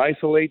try to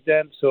isolate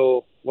them.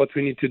 So what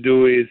we need to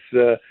do is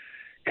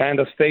kind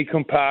of stay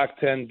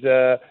compact and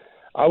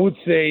I would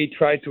say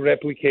try to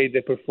replicate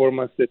the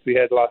performance that we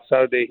had last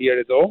Saturday here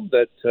at home.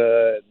 That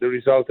the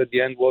result at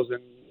the end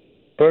wasn't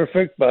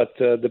perfect, but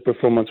the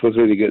performance was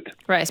really good.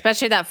 Right,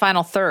 especially that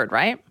final third,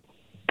 right?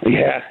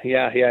 Yeah.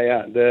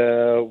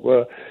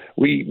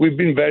 We've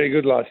been very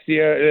good last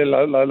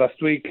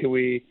week.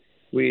 We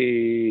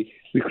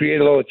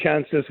created a lot of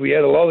chances. We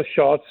had a lot of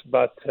shots,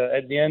 but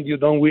at the end, you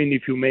don't win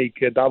if you make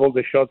double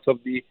the shots of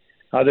the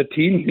other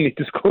team. You need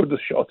to score the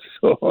shots.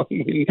 So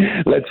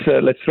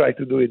let's try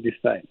to do it this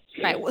time.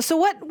 Right. So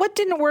what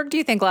didn't work, do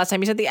you think, last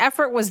time? You said the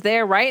effort was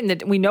there, right? And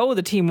that we know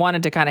the team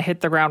wanted to kind of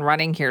hit the ground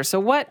running here. So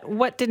what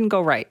didn't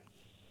go right?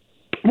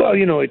 Well,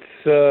 it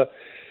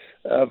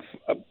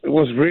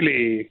was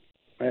really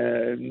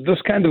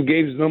those kind of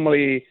games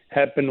normally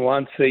happen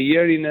once a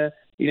year in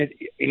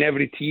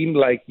every team.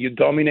 Like you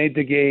dominate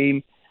the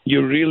game,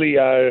 you really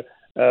are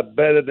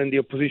better than the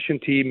opposition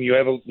team. You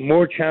have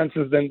more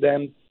chances than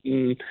them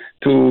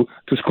to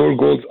score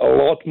goals, a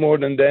lot more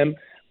than them.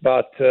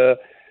 But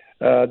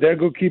their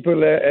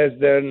goalkeeper as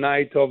their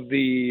night of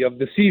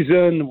the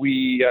season,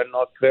 we are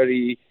not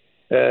very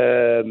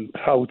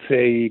I would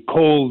say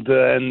cold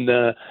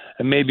and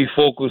maybe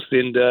focused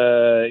in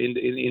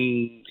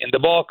the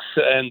box,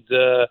 and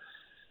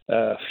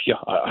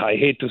I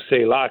hate to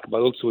say luck,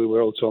 but also we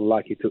were also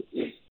unlucky too.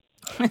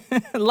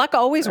 Luck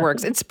always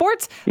works. In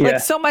sports, like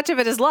so much of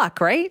it is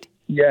luck, right?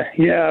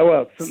 Yeah.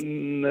 Well,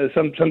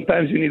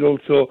 sometimes you need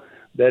also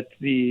that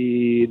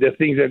the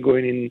things are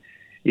going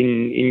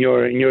in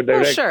your direction.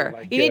 Well,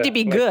 sure. You need to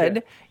be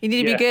good. You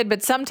need to be good,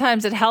 but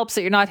sometimes it helps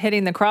that you're not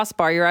hitting the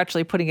crossbar. You're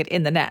actually putting it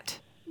in the net.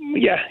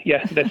 Yeah.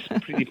 That's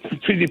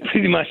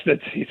pretty much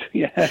that's it.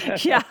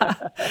 Yeah.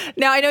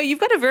 Now, I know you've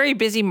got a very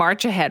busy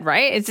March ahead,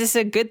 right? Is this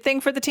a good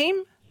thing for the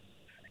team?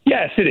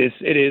 Yes, it is.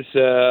 It is.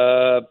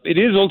 It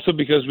is also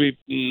because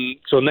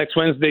so next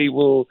Wednesday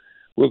we'll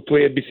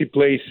play at BC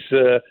Place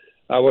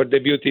our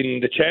debut in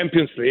the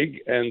Champions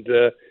League, and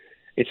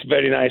it's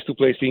very nice to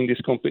play in this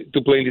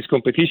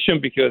competition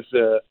because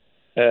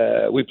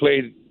we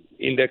played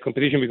in that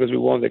competition because we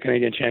won the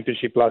Canadian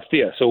Championship last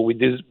year. So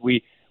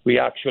we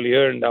actually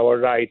earned our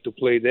right to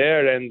play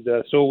there, and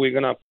so we're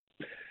gonna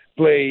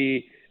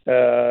play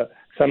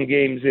some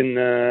games in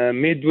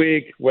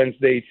midweek.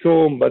 Wednesday it's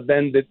home, but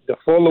then the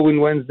following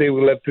Wednesday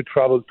we'll have to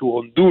travel to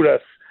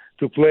Honduras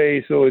to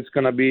play. So it's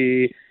gonna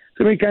be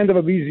kind of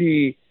a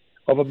busy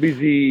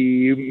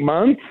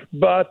month,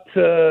 but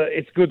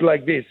it's good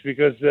like this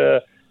because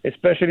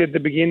especially at the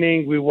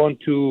beginning we want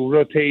to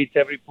rotate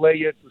every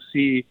player to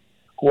see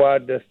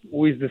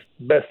who is the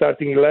best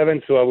starting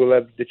 11, so I will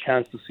have the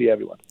chance to see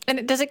everyone.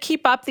 And does it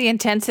keep up the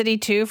intensity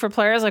too for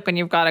players? Like when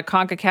you've got a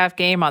CONCACAF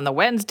game on the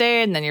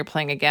Wednesday and then you're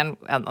playing again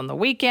on the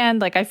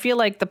weekend, like I feel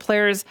like the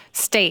players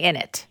stay in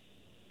it.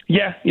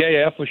 Yeah,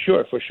 for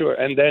sure.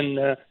 And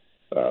then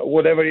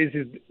whatever is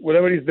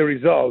the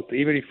result,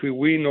 even if we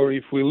win or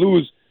if we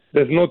lose,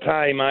 there's no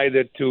time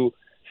either to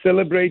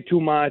celebrate too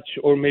much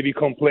or maybe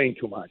complain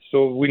too much.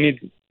 So we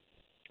need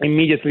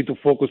immediately to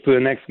focus to the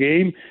next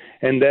game,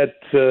 and that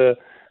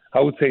I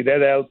would say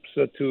that helps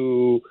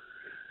to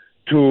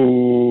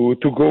go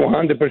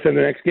 100% the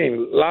next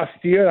game.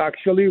 Last year,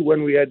 actually,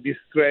 when we had this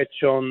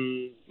stretch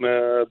on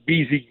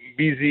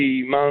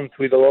busy month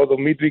with a lot of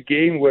midweek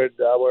game, where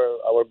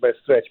our best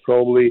stretch,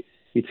 probably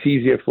it's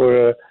easier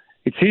for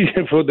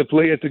the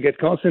player to get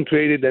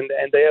concentrated, and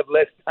they have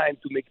less time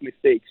to make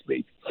mistakes,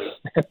 maybe.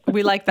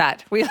 We like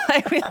that. We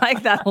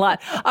like that a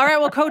lot. All right,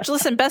 well, Coach,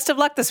 listen, best of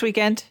luck this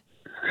weekend.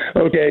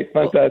 Okay,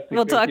 fantastic.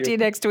 We'll talk to you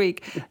next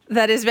week.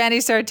 That is Vanni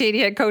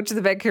Sartini, head coach of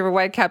the Vancouver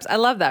Whitecaps. I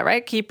love that,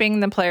 right?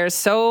 Keeping the players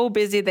so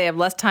busy, they have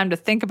less time to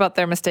think about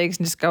their mistakes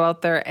and just go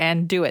out there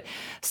and do it.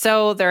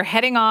 So they're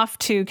heading off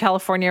to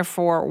California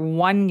for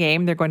one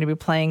game. They're going to be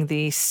playing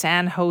the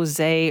San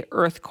Jose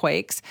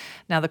Earthquakes.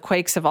 Now, the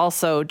Quakes have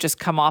also just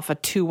come off a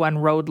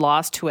 2-1 road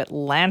loss to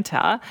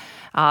Atlanta.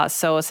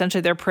 So essentially,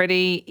 they're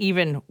pretty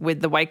even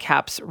with the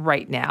Whitecaps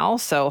right now.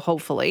 So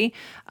hopefully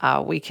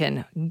we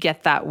can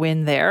get that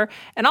win there.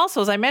 And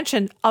also, as I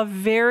mentioned, a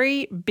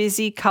very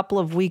busy couple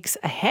of weeks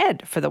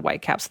ahead for the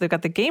Whitecaps. So they've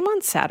got the game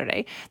on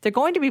Saturday. They're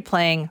going to be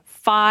playing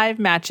 5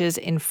 matches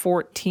in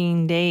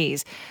 14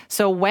 days.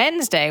 So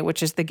Wednesday,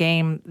 which is the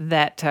game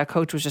that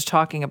Coach was just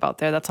talking about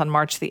there, that's on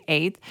March the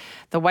 8th,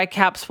 the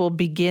Whitecaps will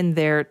begin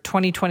their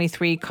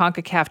 2023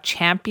 CONCACAF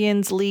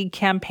Champions League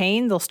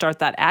campaign. They'll start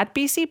that at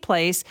BC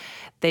Place.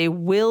 They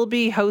will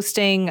be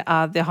hosting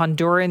the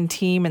Honduran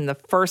team in the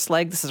first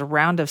leg. This is a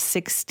round of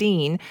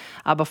 16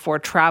 before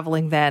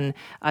traveling then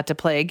to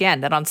play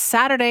again. Then on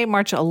Saturday,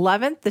 March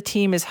 11th, the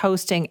team is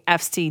hosting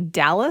FC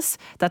Dallas.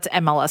 That's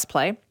MLS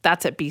play.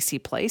 That's at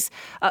BC Place.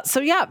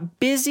 So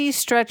busy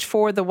stretch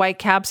for the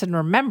Whitecaps. And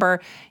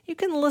remember, you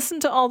can listen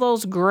to all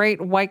those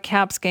great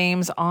Whitecaps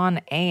games on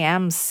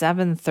AM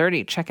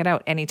 730. Check it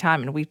out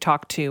anytime. And we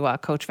talk to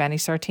Coach Vanni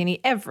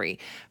Sartini every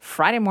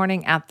Friday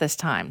morning at this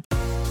time.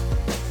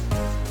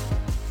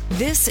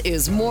 This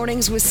is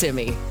Mornings with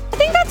Simi. I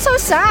think that's so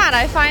sad.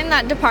 I find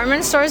that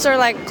department stores are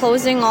like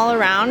closing all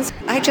around.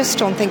 I just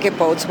don't think it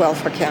bodes well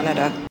for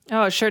Canada.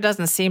 Oh, it sure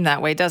doesn't seem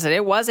that way, does it?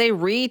 It was a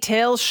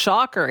retail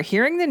shocker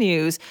hearing the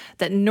news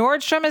that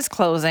Nordstrom is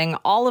closing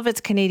all of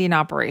its Canadian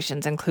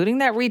operations, including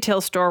that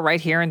retail store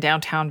right here in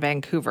downtown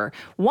Vancouver.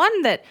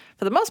 One that,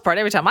 for the most part,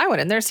 every time I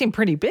went in there, seemed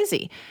pretty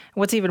busy.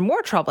 What's even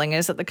more troubling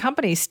is that the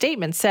company's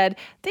statement said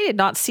they did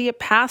not see a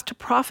path to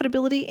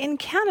profitability in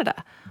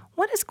Canada.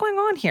 What is going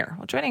on here?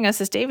 Well, joining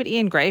us is David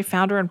Ian Gray,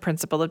 founder and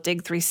principal of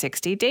Dig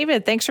 360.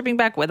 David, thanks for being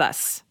back with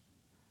us.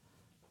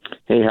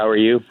 Hey, how are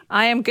you?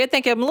 I am good,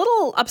 thank you. I'm a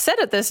little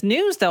upset at this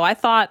news, though. I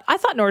thought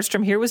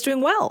Nordstrom here was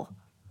doing well.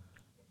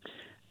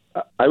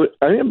 I'm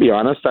going to be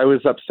honest, I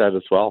was upset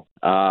as well.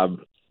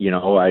 I'm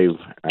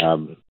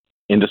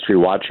industry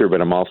watcher,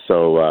 but I'm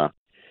also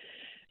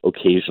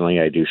occasionally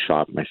I do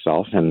shop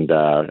myself, and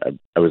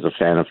I was a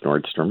fan of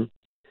Nordstrom.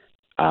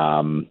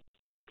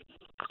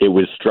 It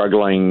was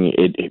struggling.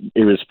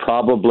 It was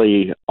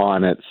probably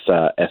on its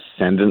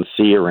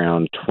ascendancy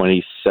around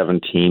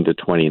 2017 to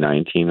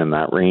 2019 in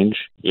that range.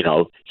 You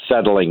know,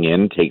 settling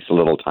in takes a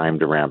little time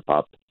to ramp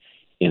up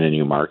in a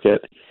new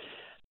market.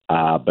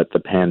 But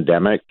the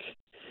pandemic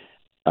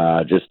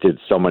just did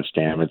so much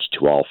damage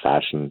to all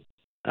fashion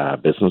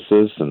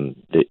businesses, and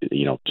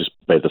just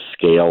by the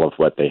scale of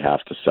what they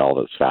have to sell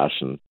that's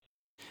fashion.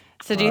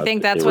 So do you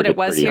think that's what it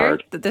was here?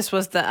 Hard. That this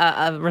was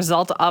a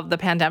result of the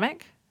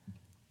pandemic?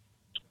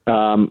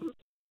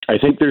 I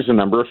think there's a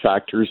number of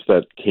factors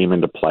that came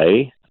into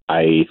play.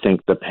 I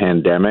think the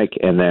pandemic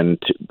and then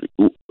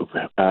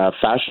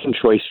fashion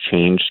choice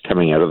changed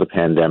coming out of the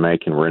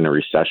pandemic, and we're in a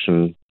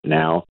recession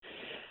now.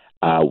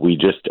 We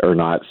just are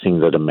not seeing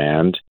the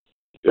demand.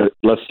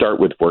 Let's start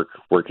with work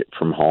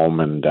from home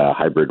and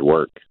hybrid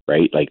work,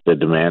 right? Like the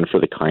demand for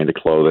the kind of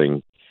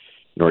clothing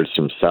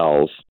Nordstrom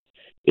sells,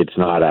 it's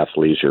not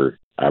athleisure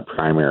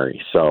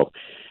primary. So,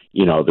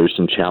 there's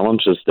some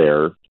challenges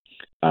there.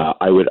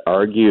 I would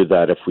argue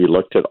that if we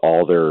looked at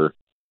all their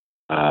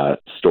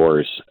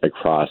stores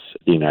across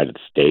the United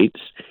States,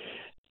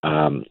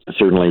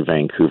 certainly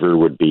Vancouver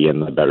would be in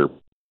the better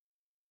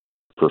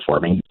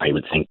performing. I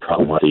would think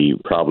probably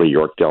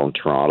Yorkdale and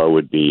Toronto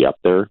would be up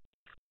there.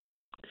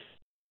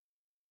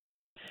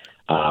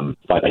 But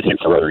I think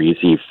it's rather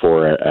easy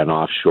for an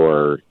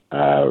offshore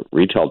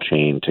retail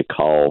chain to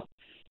call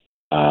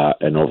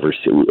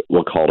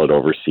we'll call it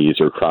overseas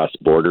or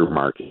cross-border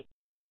market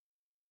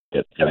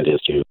than it is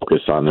to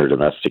focus on their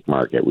domestic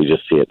market. We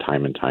just see it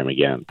time and time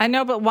again. I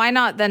know, but why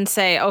not then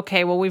say,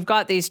 okay, well, we've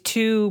got these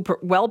two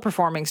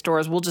well-performing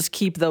stores. We'll just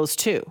keep those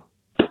two.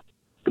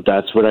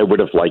 That's what I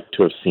would have liked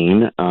to have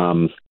seen.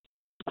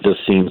 This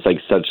seems like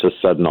such a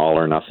sudden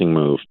all-or-nothing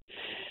move.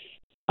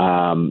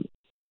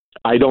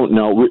 I don't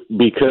know,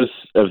 because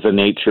of the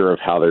nature of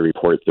how they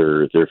report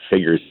their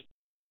figures.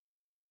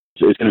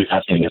 It's going to be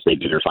fascinating if they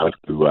do their filing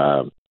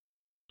through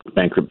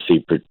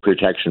bankruptcy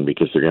protection,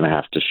 because they're going to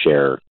have to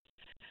share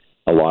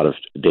a lot of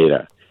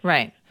data.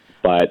 Right.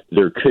 But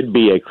there could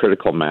be a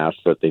critical mass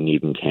that they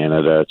need in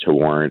Canada to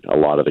warrant a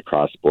lot of the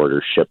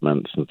cross-border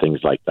shipments and things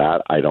like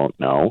that. I don't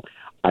know.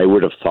 I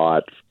would have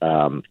thought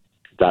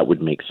that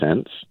would make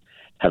sense.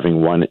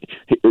 Having one,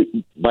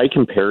 by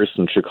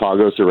comparison,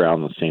 Chicago's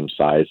around the same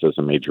size as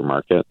a major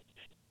market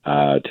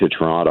to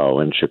Toronto,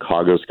 and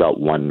Chicago's got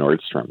one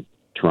Nordstrom.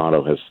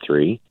 Toronto has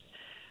 3.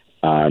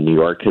 New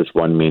York has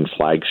one main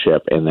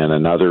flagship, and then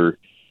another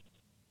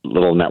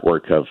little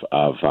network of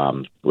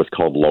what's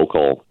called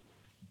local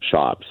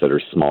shops that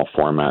are small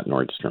format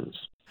Nordstroms.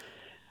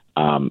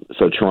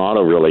 So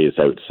Toronto really is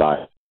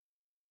outside.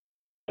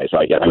 So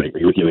I would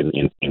agree with you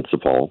in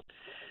principle,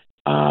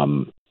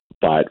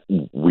 but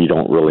we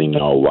don't really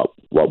know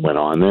what went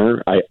on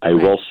there. I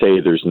will say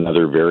there's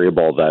another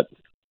variable that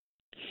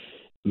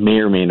may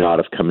or may not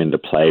have come into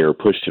play or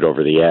pushed it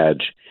over the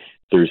edge.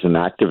 There's an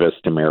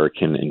activist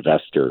American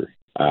investor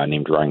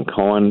named Ryan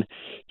Cohen.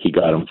 He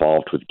got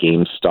involved with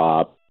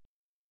GameStop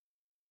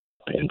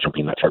and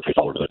jumping that chart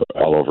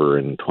all over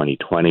in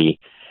 2020,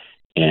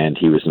 and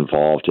he was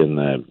involved in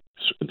the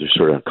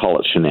sort of, call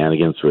it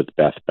shenanigans with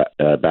Bed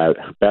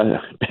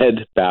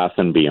Bath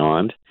and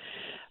Beyond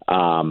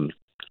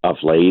of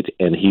late,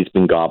 and he's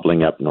been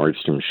gobbling up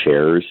Nordstrom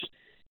shares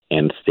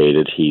and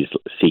stated he's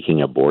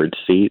seeking a board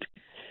seat.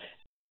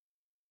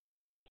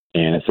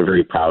 And it's a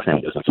very proud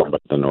family business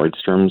about the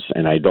Nordstroms,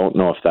 and I don't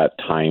know if that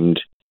timed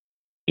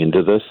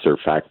into this or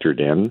factored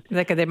in.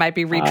 Like they might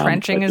be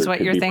retrenching is what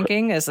you're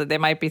thinking? Is that they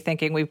might be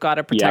thinking we've got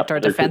to protect our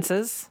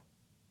defenses?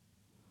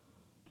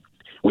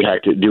 We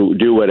have to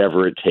do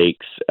whatever it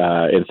takes.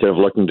 Instead of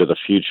looking to the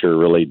future,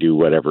 really do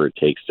whatever it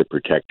takes to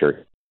protect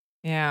our.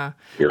 Yeah.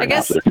 I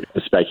guess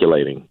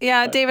speculating.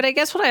 Yeah, David, I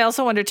guess what I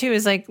also wonder too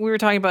is, like, we were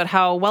talking about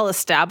how well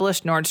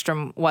established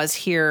Nordstrom was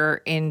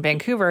here in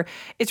Vancouver.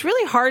 It's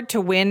really hard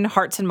to win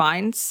hearts and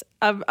minds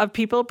of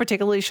people,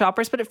 particularly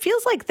shoppers, but it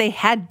feels like they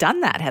had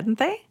done that, hadn't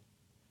they?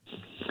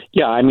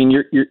 Yeah, I mean,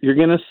 you're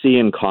going to see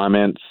in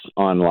comments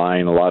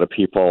online, a lot of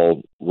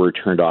people were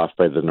turned off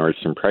by the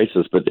Nordstrom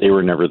prices, but they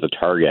were never the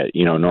target.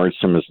 You know,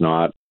 Nordstrom is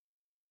not,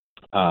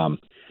 at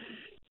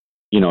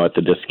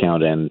the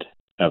discount end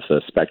of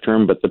the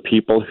spectrum, but the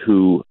people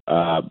who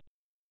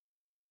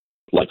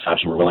like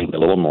fashion were willing to pay a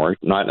little more,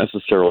 not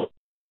necessarily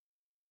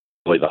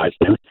the high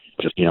end,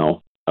 just,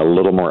 a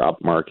little more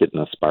upmarket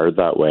and aspired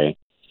that way,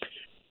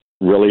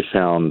 really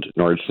found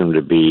Nordstrom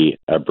to be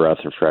a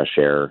breath of fresh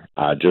air.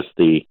 Just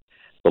the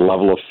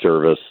level of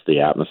service, the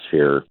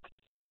atmosphere.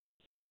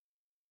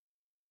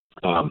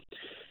 I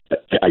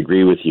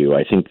agree with you.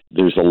 I think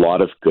there's a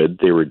lot of good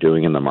they were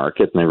doing in the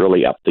market, and they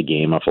really upped the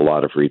game of a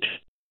lot of retail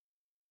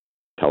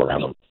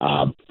around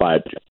them.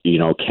 But,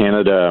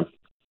 Canada,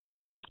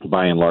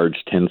 by and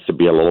large, tends to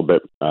be a little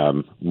bit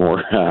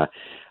more,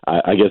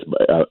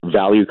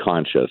 value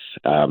conscious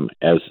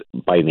as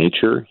by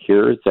nature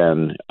here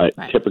than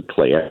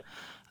typically.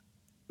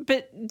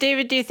 But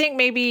David, do you think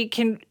maybe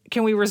can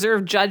we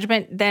reserve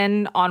judgment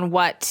then on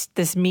what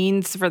this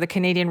means for the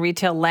Canadian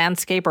retail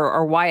landscape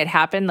or why it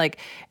happened? Like,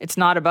 it's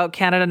not about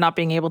Canada not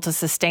being able to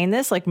sustain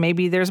this. Like,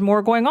 maybe there's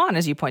more going on,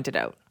 as you pointed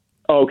out.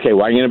 Okay,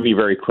 well, I'm going to be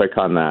very quick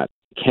on that.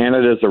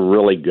 Canada is a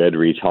really good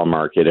retail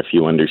market if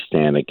you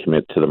understand and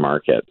commit to the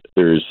market.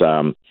 There's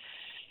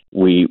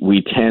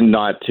we tend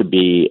not to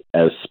be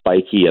as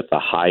spiky at the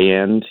high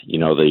end,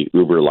 the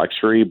uber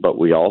luxury, but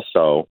we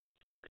also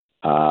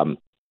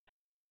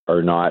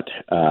are not.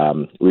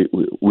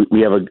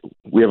 We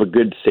have a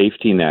good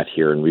safety net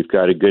here, and we've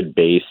got a good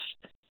base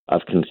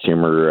of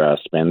consumer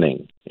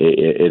spending.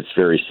 It's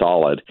very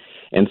solid.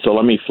 And so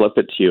let me flip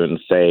it to you and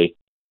say,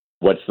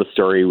 what's the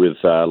story with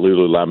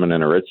Lululemon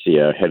and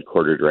Aritzia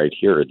headquartered right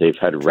here? They've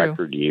had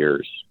record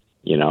years,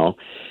 both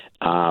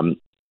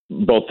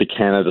the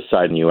Canada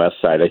side and U.S.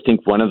 side. I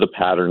think one of the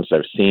patterns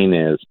I've seen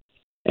is,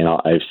 and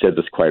I've said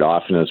this quite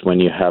often, is when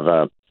you have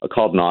a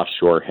called an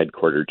offshore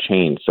headquartered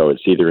chain, so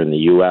it's either in the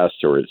U.S.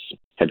 or it's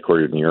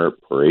headquartered in Europe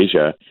or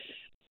Asia,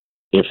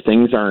 if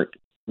things aren't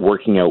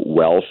working out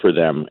well for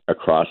them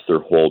across their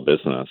whole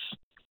business,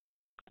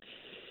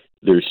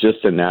 there's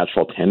just a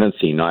natural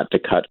tendency not to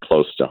cut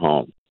close to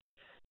home.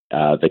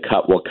 The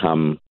cut will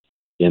come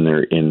in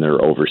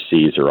their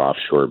overseas or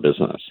offshore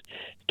business.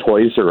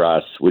 Toys R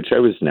Us, which I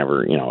was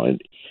never,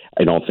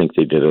 I don't think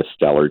they did a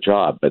stellar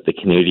job, but the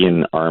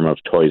Canadian arm of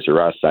Toys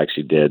R Us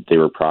actually did. They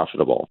were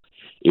profitable.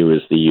 It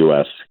was the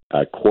U.S.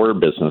 Core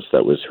business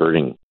that was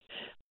hurting.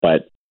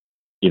 But,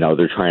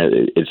 they're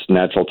trying, it's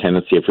natural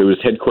tendency. If it was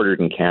headquartered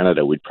in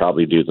Canada, we'd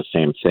probably do the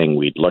same thing.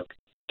 We'd look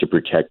to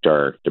protect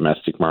our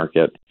domestic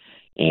market.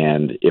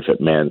 And if it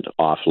meant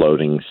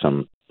offloading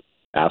some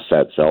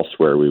assets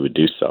elsewhere, we would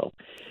do so.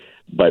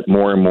 But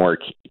more and more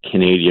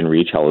Canadian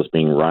retail is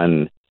being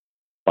run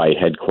by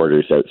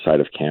headquarters outside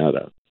of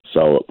Canada.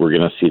 So we're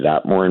going to see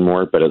that more and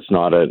more, but it's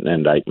not an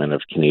indictment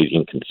of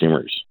Canadian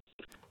consumers.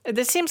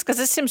 This seems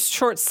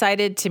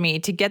short-sighted to me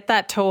to get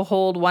that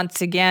toehold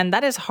once again.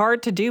 That is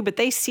hard to do, but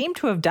they seem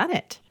to have done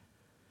it.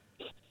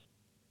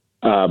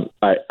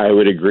 I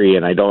would agree,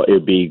 and I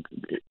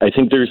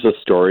think there's a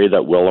story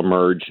that will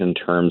emerge in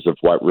terms of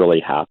what really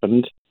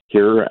happened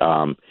here.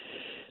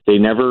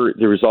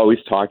 There was always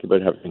talk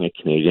about having a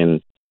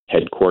Canadian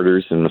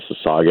headquarters in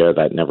Mississauga.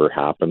 That never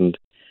happened.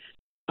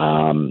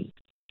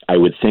 I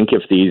would think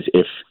if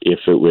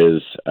it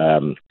was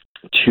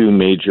two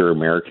major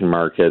American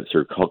markets,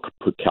 or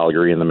put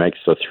Calgary in the mix,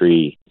 so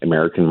three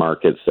American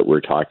markets that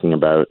we're talking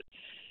about,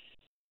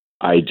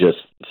 I just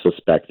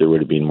suspect there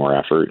would have been more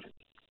effort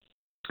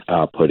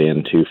put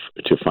into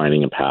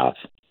finding a path.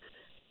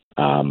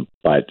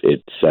 But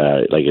it's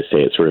like I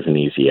say, it's sort of an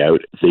easy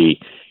out.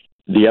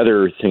 The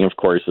other thing, of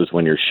course, is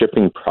when you're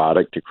shipping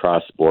product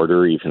across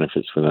border, even if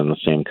it's within the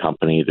same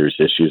company, there's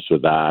issues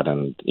with that.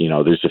 And,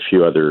 there's a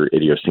few other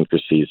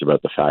idiosyncrasies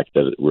about the fact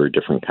that we're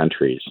different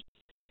countries.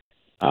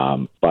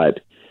 And by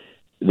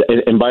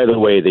the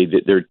way,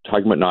 they're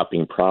talking about not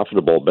being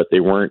profitable, but they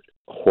weren't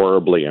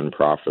horribly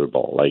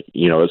unprofitable. Like,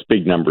 it's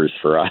big numbers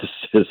for us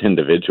as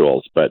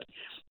individuals, but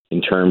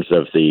in terms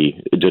of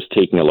just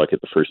taking a look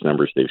at the first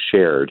numbers they've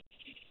shared,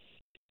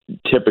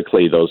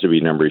 typically those would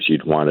be numbers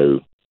you'd want to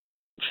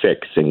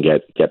fix and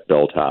get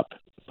built up.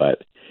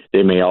 But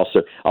they may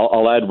also,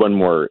 I'll add one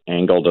more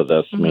angle to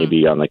this,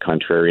 maybe on the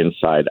contrarian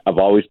side. I've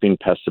always been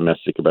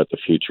pessimistic about the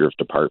future of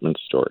department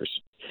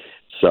stores.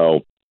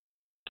 So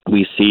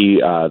we see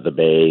the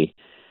Bay,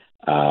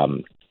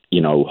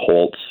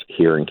 Holtz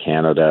here in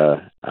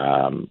Canada,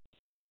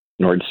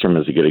 Nordstrom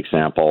is a good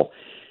example,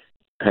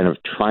 kind of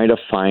trying to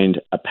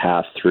find a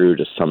path through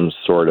to some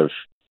sort of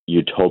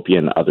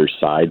utopian other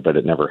side, but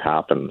it never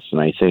happens. And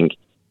I think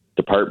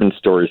department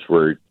stores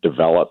were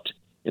developed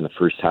in the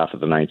first half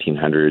of the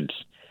 1900s,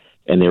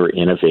 and they were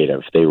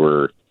innovative. They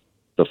were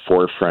the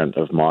forefront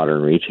of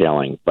modern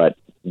retailing. But,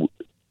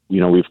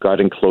 we've got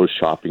enclosed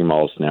shopping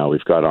malls now.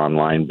 We've got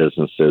online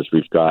businesses.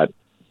 We've got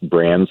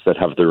brands that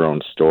have their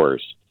own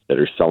stores that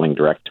are selling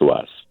direct to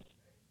us.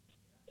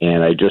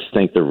 And I just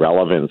think the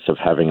relevance of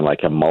having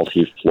like a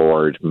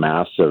multi-floored,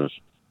 massive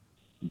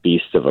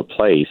beast of a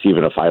place,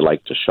 even if I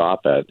like to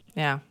shop it,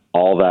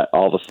 all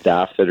the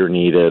staff that are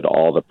needed,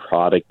 all the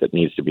product that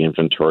needs to be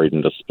inventoried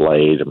and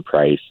displayed and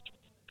priced.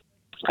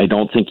 I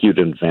don't think you'd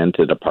invent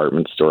a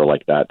department store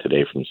like that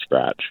today from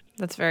scratch.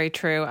 That's very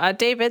true.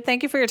 David,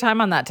 thank you for your time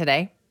on that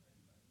today.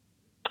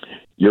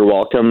 You're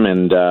welcome.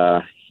 And,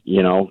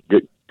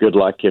 good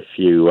luck if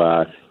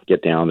you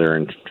get down there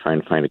and try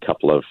and find a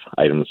couple of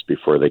items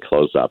before they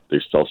close up.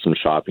 There's still some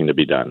shopping to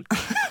be done.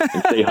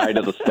 And say hi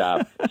to the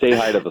staff.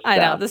 I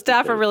know. The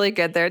staff are really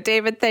good there.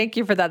 David, thank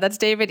you for that. That's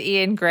David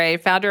Ian Gray,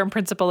 founder and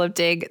principal of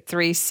Dig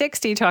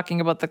 360,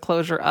 talking about the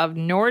closure of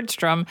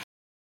Nordstrom.